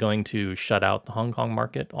ultimately going to shut out the Hong Kong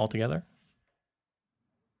market altogether?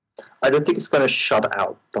 I don't think it's going to shut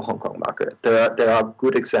out the Hong Kong market. There are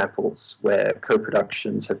good examples where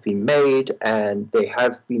co-productions have been made and they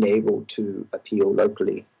have been able to appeal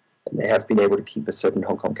locally, and they have been able to keep a certain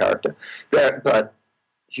Hong Kong character. But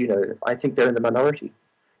I think they're in the minority.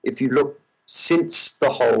 If you look, since the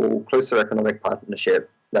whole closer economic partnership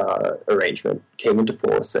arrangement came into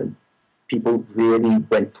force and people really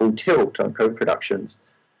went full tilt on co-productions,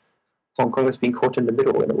 Hong Kong has been caught in the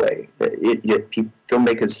middle in a way. Yet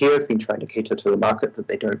filmmakers here have been trying to cater to a market that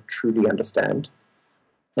they don't truly understand.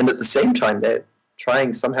 And at the same time, they're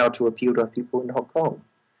trying somehow to appeal to people in Hong Kong.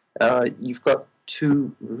 You've got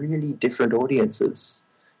two really different audiences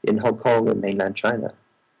in Hong Kong and mainland China.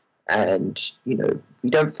 And, we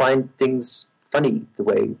don't find things funny the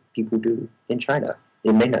way people do in China,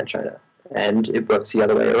 in mainland China. And it works the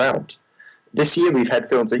other way around. This year we've had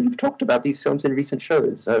films, and you've talked about these films in recent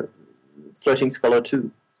shows, Flirting Scholar 2,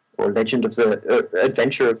 or Legend of the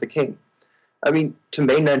Adventure of the King. I mean, to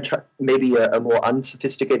mainland maybe a more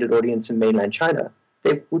unsophisticated audience in mainland China,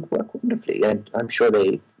 they would work wonderfully, and I'm sure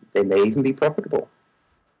they may even be profitable.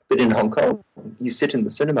 But in Hong Kong, you sit in the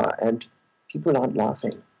cinema and people aren't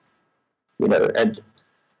laughing, and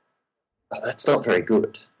that's not very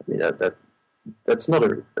good. I mean, that's not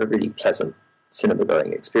a really pleasant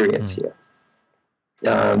cinema-going experience here.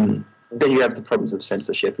 Then you have the problems of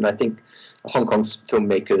censorship, and I think Hong Kong's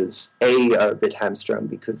filmmakers, are a bit hamstrung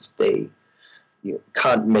because they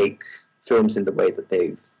can't make films in the way that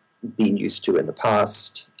they've been used to in the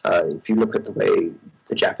past. If you look at the way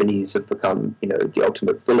the Japanese have become, the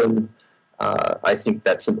ultimate villain, I think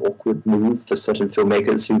that's an awkward move for certain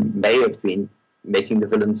filmmakers who may have been making the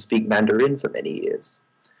villains speak Mandarin for many years.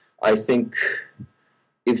 I think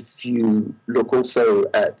if you look also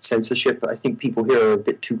at censorship, I think people here are a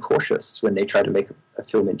bit too cautious when they try to make a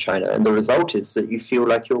film in China. And the result is that you feel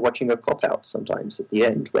like you're watching a cop-out sometimes at the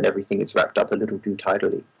end when everything is wrapped up a little too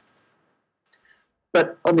tidily.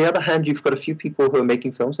 But on the other hand, you've got a few people who are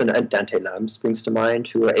making films, and Dante Lam springs to mind,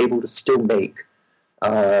 who are able to still make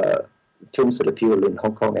films that appeal in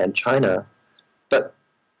Hong Kong and China, but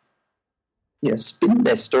spin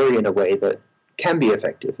their story in a way that can be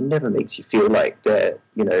effective and never makes you feel like they're,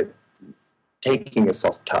 taking a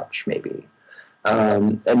soft touch, maybe.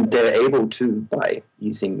 And they're able to, by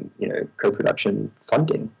using, co-production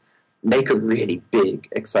funding, make a really big,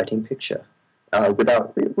 exciting picture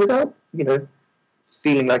without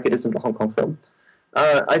feeling like it isn't a Hong Kong film.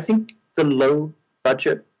 I think the low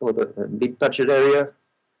budget or the mid-budget area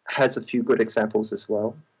has a few good examples as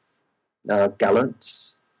well.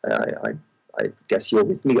 Gallants, I guess you're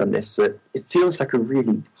with me on this, that it feels like a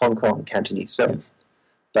really Hong Kong Cantonese film. Yes.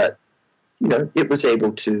 But, it was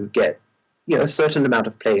able to get, a certain amount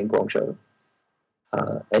of play in Guangzhou,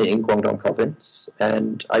 in Guangdong province,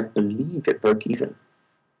 and I believe it broke even.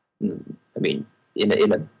 I mean,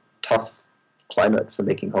 in a tough climate for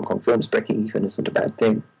making Hong Kong films, breaking even isn't a bad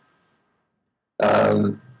thing.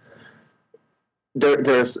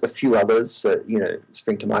 There's a few others that,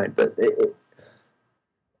 spring to mind, but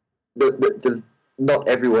not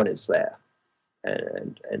everyone is there,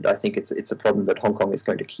 and I think it's a problem that Hong Kong is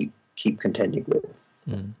going to keep contending with.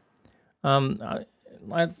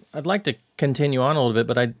 I'd like to continue on a little bit,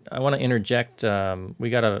 but I want to interject. We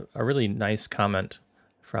got a really nice comment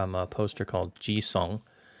from a poster called Ji Song,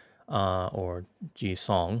 or Ji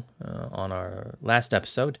Song, on our last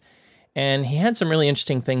episode. And he had some really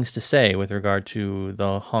interesting things to say with regard to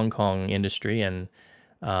the Hong Kong industry and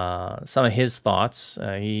some of his thoughts.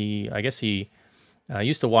 He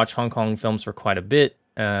used to watch Hong Kong films for quite a bit.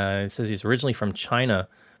 He says he's originally from China,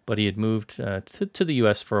 but he had moved to the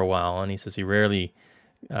U.S. for a while, and he says he rarely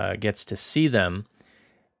gets to see them.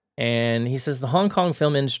 And he says the Hong Kong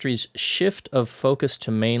film industry's shift of focus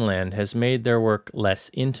to mainland has made their work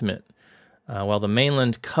less intimate. While the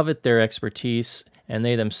mainland covet their expertise and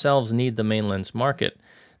they themselves need the mainland's market,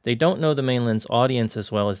 they don't know the mainland's audience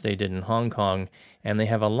as well as they did in Hong Kong, and they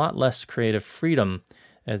have a lot less creative freedom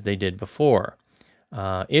as they did before.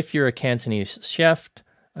 If you're a Cantonese chef,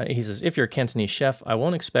 he says, if you're a Cantonese chef, I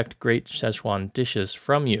won't expect great Szechuan dishes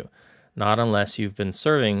from you. not unless you've been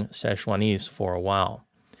serving Szechuanese for a while.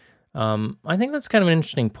 I think that's kind of an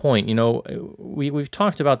interesting point. You know, we've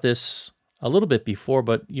talked about this a little bit before,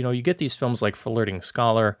 but you know, you get these films like Flirting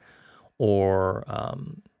Scholar, or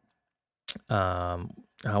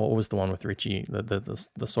what was the one with Richie,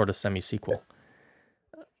 the sort of semi-sequel?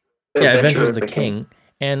 Yeah, Adventure of the King.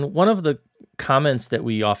 And one of the comments that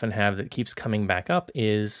we often have that keeps coming back up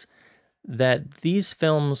is that these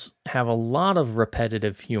films have a lot of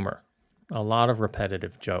repetitive humor, a lot of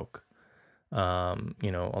repetitive joke.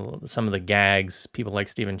 You know, some of the gags people like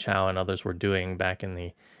Stephen Chow and others were doing back in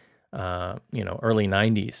the early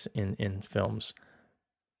 90s in films.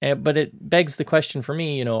 But it begs the question for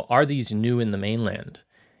me, you know, are these new in the mainland?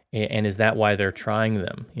 And is that why they're trying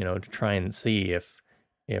them, you know, to try and see if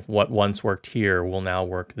what once worked here will now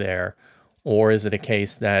work there? Or is it a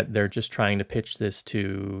case that they're just trying to pitch this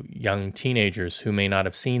to young teenagers who may not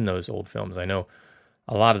have seen those old films? I know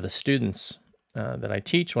a lot of the students that I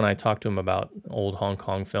teach, when I talk to them about old Hong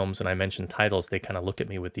Kong films and I mention titles, they kind of look at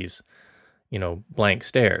me with these, you know, blank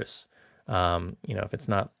stares. You know, if it's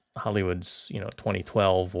not Hollywood's, you know,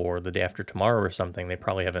 2012 or The Day After Tomorrow or something, they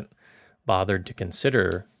probably haven't bothered to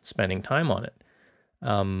consider spending time on it.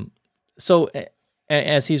 So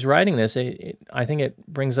as he's writing this, I think it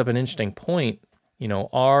brings up an interesting point. You know,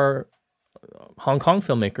 are Hong Kong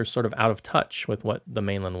filmmakers sort of out of touch with what the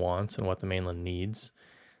mainland wants and what the mainland needs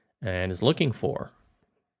and is looking for?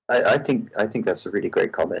 I think that's a really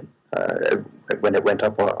great comment. When it went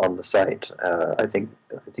up on the site, I think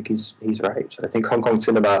he's right. I think Hong Kong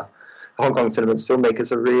cinema's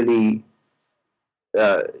filmmakers are really,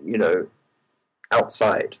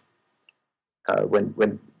 outside.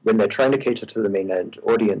 When they're trying to cater to the mainland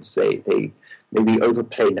audience, they maybe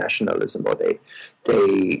overplay nationalism, or they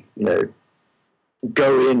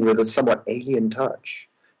go in with a somewhat alien touch.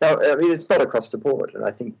 Now, I mean, it's not across the board, and I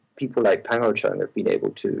think people like Pang Ho Chung have been able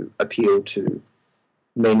to appeal to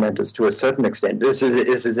mainlanders to a certain extent. This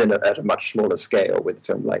is at a much smaller scale with a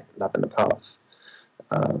film like Love in the Path,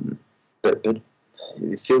 but it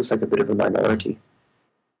feels like a bit of a minority.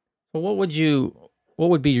 Well, what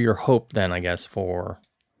would be your hope then, I guess, for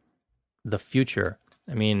the future?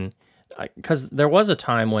 I mean, because there was a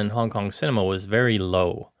time when Hong Kong cinema was very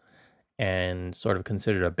low and sort of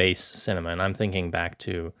considered a base cinema. And I'm thinking back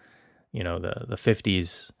to, you know, the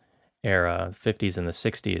 50s era, 50s and the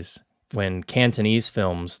 60s, when Cantonese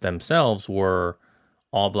films themselves were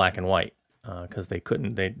all black and white, because they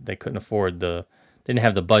couldn't afford didn't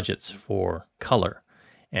have the budgets for color.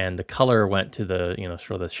 And the color went to the, you know,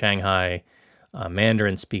 sort of the Shanghai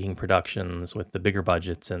Mandarin speaking productions with the bigger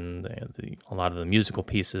budgets and a lot of the musical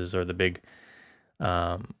pieces, or the big,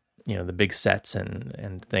 the big sets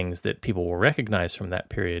and things that people will recognize from that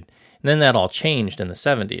period. And then that all changed in the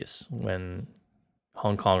 70s when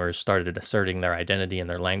Hong Kongers started asserting their identity and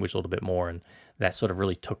their language a little bit more, and that sort of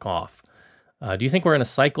really took off. Do you think we're in a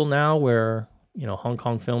cycle now where, you know, Hong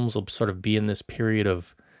Kong films will sort of be in this period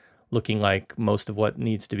of looking like most of what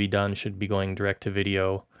needs to be done should be going direct to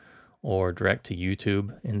video or direct to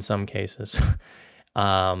YouTube in some cases?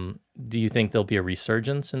 Do you think there'll be a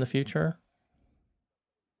resurgence in the future?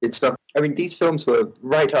 It's not. I mean, these films were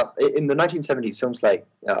right up in the 1970s. Films like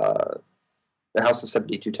The House of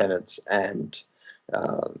 72 Tenants and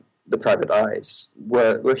The Private Eyes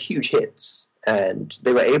were huge hits, and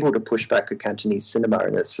they were able to push back a Cantonese cinema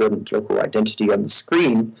and a certain local identity on the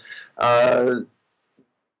screen,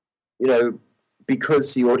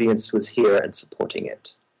 because the audience was here and supporting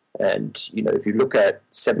it. And, you know, if you look at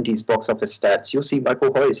 70s box office stats, you'll see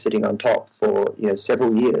Michael Hoy sitting on top for,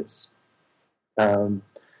 several years.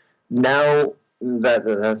 Now,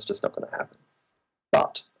 that's just not going to happen.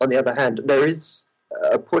 But, on the other hand, there is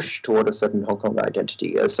a push toward a certain Hong Kong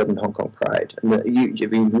identity, a certain Hong Kong pride. And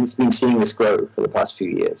we've been seeing this grow for the past few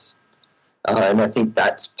years. And I think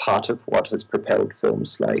that's part of what has propelled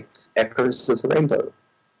films like Echoes of the Rainbow.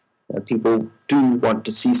 People do want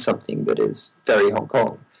to see something that is very Hong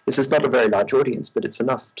Kong. This is not a very large audience, but it's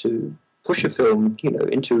enough to push a film,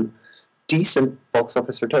 into decent box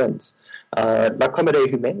office returns. La Comédie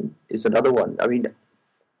Humaine is another one. I mean,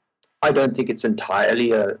 I don't think it's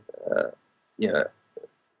entirely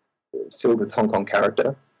filled with Hong Kong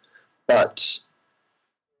character, but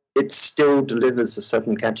it still delivers a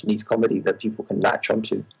certain Cantonese comedy that people can latch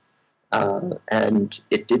onto. And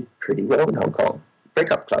it did pretty well in Hong Kong.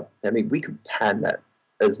 Breakup Club, I mean, we could pan that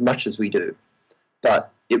as much as we do,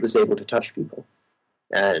 but it was able to touch people.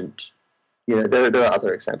 And, there are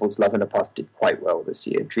other examples. Love in a Puff did quite well this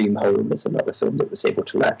year. Dream Home is another film that was able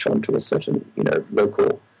to latch onto a certain,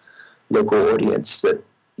 local audience that,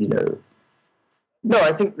 No,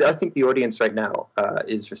 I think the audience right now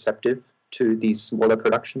is receptive to these smaller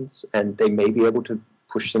productions, and they may be able to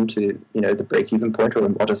push them to the break-even point or a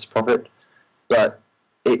modest profit, but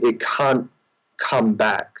it can't come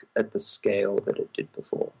back at the scale that it did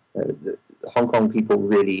before. The Hong Kong people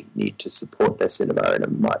really need to support their cinema in a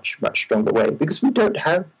much, much stronger way, because we don't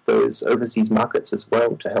have those overseas markets as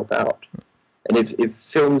well to help out. And if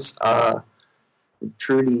films are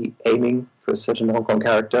truly aiming for a certain Hong Kong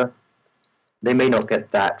character, they may not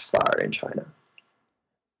get that far in China.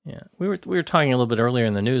 Yeah, we were talking a little bit earlier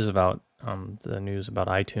in the news about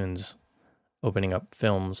iTunes opening up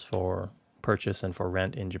films for purchase and for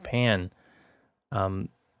rent in Japan.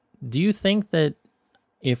 Do you think that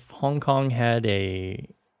if Hong Kong had a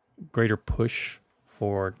greater push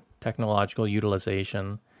for technological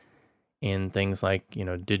utilization in things like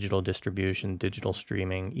digital distribution, digital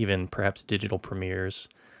streaming, even perhaps digital premieres?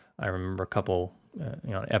 I remember a couple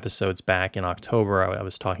episodes back in October, I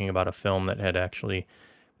was talking about a film that had actually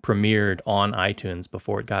premiered on iTunes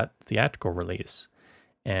before it got theatrical release,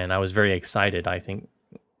 and I was very excited. I think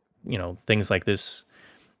things like this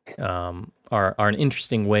are an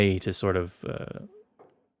interesting way to sort of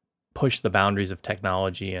push the boundaries of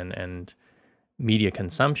technology and media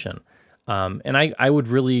consumption. And I would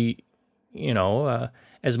really,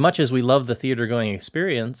 as much as we love the theater going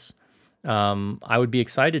experience, I would be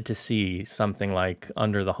excited to see something like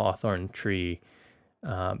Under the Hawthorn Tree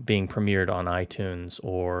being premiered on iTunes,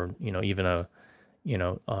 or even a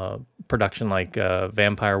production like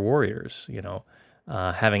Vampire Warriors.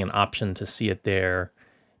 Having an option to see it there,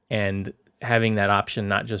 and having that option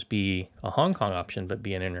not just be a Hong Kong option, but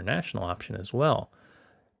be an international option as well.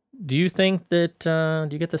 Do you think that, do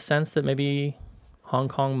you get the sense that maybe Hong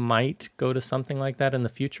Kong might go to something like that in the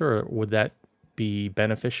future, or would that be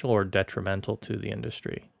beneficial or detrimental to the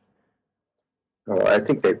industry? Well, I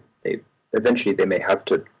think they eventually they may have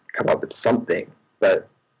to come up with something, but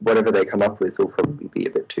whatever they come up with will probably be a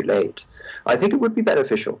bit too late. I think it would be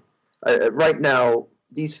beneficial. Right now,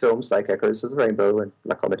 these films like Echoes of the Rainbow and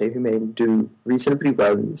La Comédie Humaine do reasonably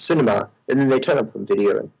well in the cinema, and then they turn up on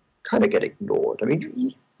video and kind of get ignored. I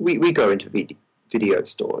mean, we go into video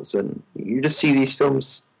stores and you just see these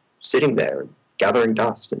films sitting there and gathering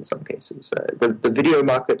dust in some cases. The video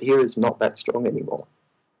market here is not that strong anymore.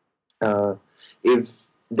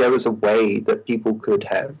 If there was a way that people could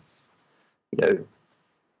have,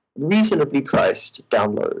 reasonably priced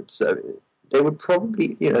downloads, they would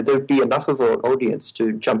probably, there would be enough of an audience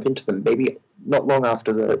to jump into them, maybe not long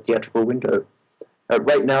after the theatrical window.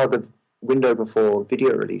 Right now, the window before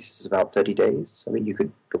video release is about 30 days. I mean, you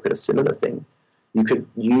could look at a similar thing. You could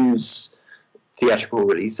use theatrical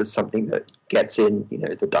release as something that gets in,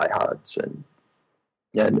 the diehards and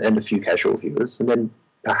a few casual viewers, and then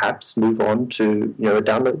perhaps move on to, a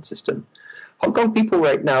download system. Hong Kong people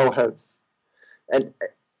right now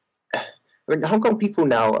Hong Kong people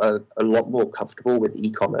now are a lot more comfortable with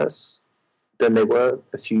e-commerce than they were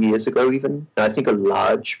a few years ago even. And I think a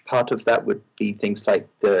large part of that would be things like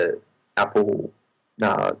the Apple,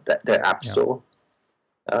 their App Store.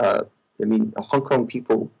 Hong Kong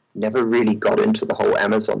people never really got into the whole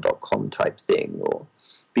Amazon.com type thing,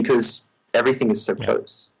 because everything is so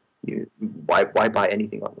close. Why buy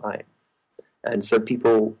anything online? And so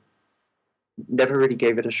people never really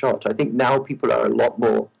gave it a shot. I think now people are a lot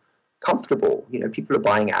more comfortable. People are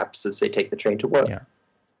buying apps as they take the train to work. Yeah.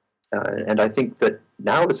 And I think that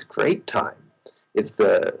now is a great time, if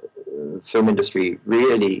the film industry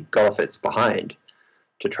really got off its behind,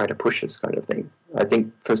 to try to push this kind of thing. I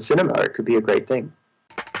think for cinema it could be a great thing.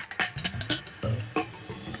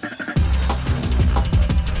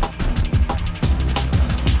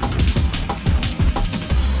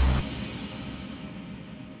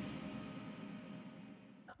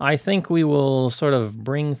 I think we will sort of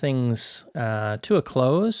bring things to a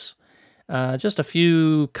close. Just a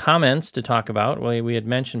few comments to talk about. We had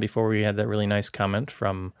mentioned before, we had that really nice comment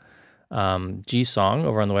from G-Song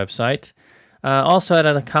over on the website. Also had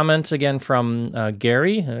a comment again from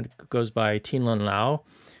Gary, who goes by Tinlun Lau,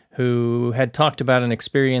 who had talked about an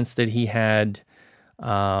experience that he had,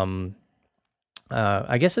 I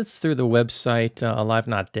guess it's through the website Alive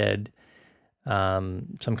Not Dead,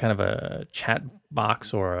 some kind of a chat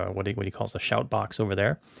box, or what he calls a shout box over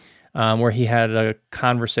there, where he had a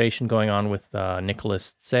conversation going on with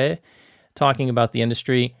Nicholas Tse, talking about the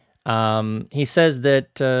industry. He says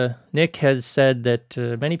that Nick has said that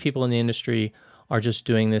many people in the industry are just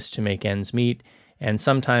doing this to make ends meet, and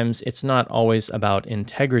sometimes it's not always about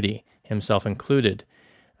integrity, himself included.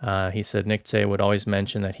 He said Nick Tse would always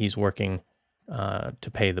mention that he's working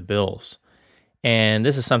to pay the bills. And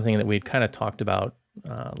this is something that we'd kind of talked about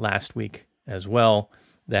last week as well,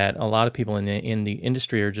 that a lot of people in the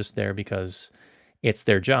industry are just there because it's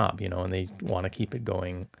their job, and they want to keep it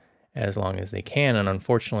going as long as they can. And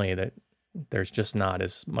unfortunately, that there's just not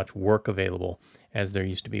as much work available as there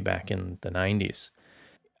used to be back in the 90s.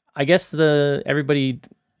 I guess everybody,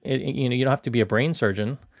 you don't have to be a brain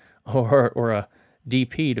surgeon or a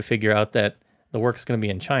DP to figure out that the work's going to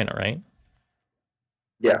be in China, right?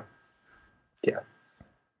 Yeah.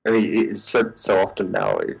 I mean, it's so often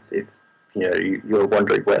now, if you're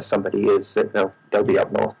wondering where somebody is, they'll be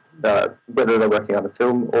up north, whether they're working on a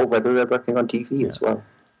film or whether they're working on TV as well.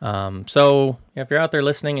 So if you're out there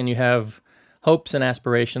listening and you have hopes and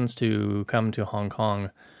aspirations to come to Hong Kong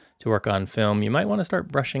to work on film, you might want to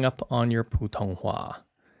start brushing up on your Putonghua.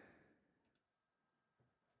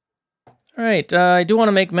 All right, I do want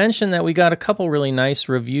to make mention that we got a couple really nice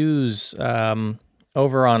reviews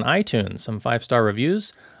over on iTunes, some 5-star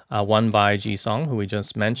reviews. One by Ji Song, who we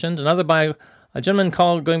just mentioned. Another by a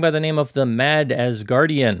gentleman going by the name of the Mad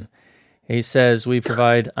Asgardian. He says, we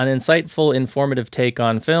provide an insightful, informative take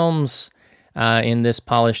on films in this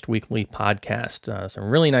polished weekly podcast. Some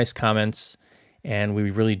really nice comments, and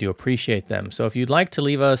we really do appreciate them. So if you'd like to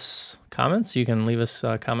leave us comments, you can leave us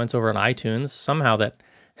comments over on iTunes. Somehow that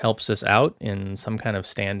helps us out in some kind of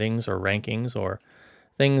standings or rankings or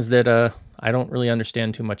things that I don't really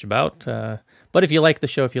understand too much about. But if you like the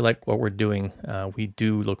show, if you like what we're doing, we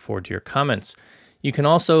do look forward to your comments. You can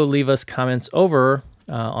also leave us comments over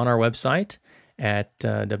on our website at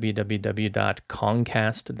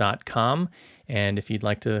www.kongcast.com. And if you'd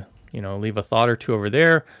like to, leave a thought or two over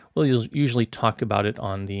there, we'll usually talk about it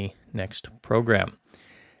on the next program.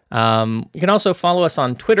 You can also follow us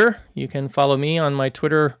on Twitter. You can follow me on my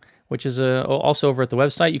Twitter, which is also over at the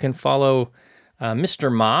website. You can follow Mr.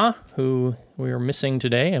 Ma, who we are missing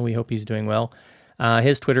today, and we hope he's doing well.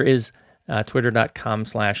 His Twitter is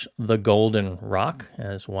twitter.com/thegoldenrock,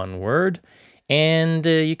 as one word. And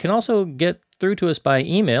you can also get through to us by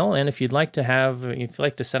email. And if you'd like to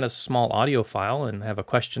send us a small audio file and have a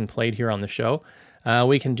question played here on the show,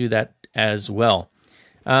 we can do that as well.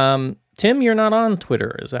 Tim, you're not on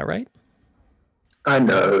Twitter, is that right? I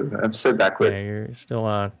know. I'm so backward. Yeah, you're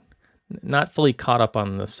still not fully caught up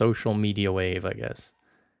on the social media wave, I guess.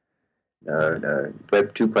 No.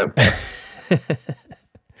 Web 2.1.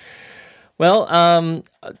 Well,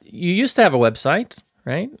 you used to have a website,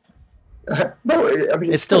 right? No, I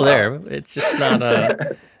mean, it's still there. It's just not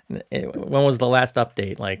when was the last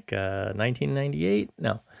update? Like 1998?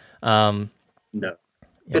 No. No.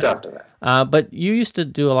 Bit after that. But you used to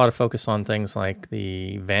do a lot of focus on things like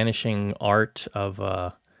the vanishing art of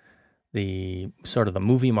the sort of the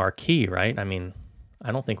movie marquee, right? I mean,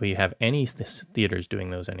 I don't think we have any theaters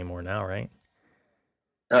doing those anymore now, right?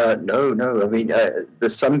 No. I mean, the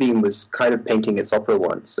Sunbeam was kind of painting its opera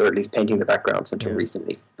once, or at least painting the backgrounds until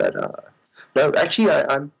recently. But no, actually,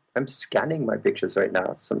 I'm scanning my pictures right now.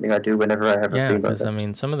 It's something I do whenever I have a free moment. Yeah, because I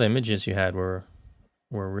mean, some of the images you had were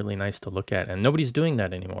really nice to look at, and nobody's doing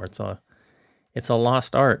that anymore. It's a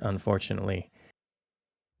lost art, unfortunately.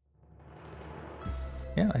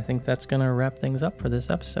 Yeah, I think that's going to wrap things up for this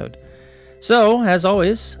episode. So, as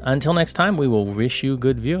always, until next time, we will wish you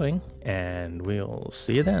good viewing, and we'll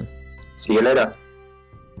see you then. See you later.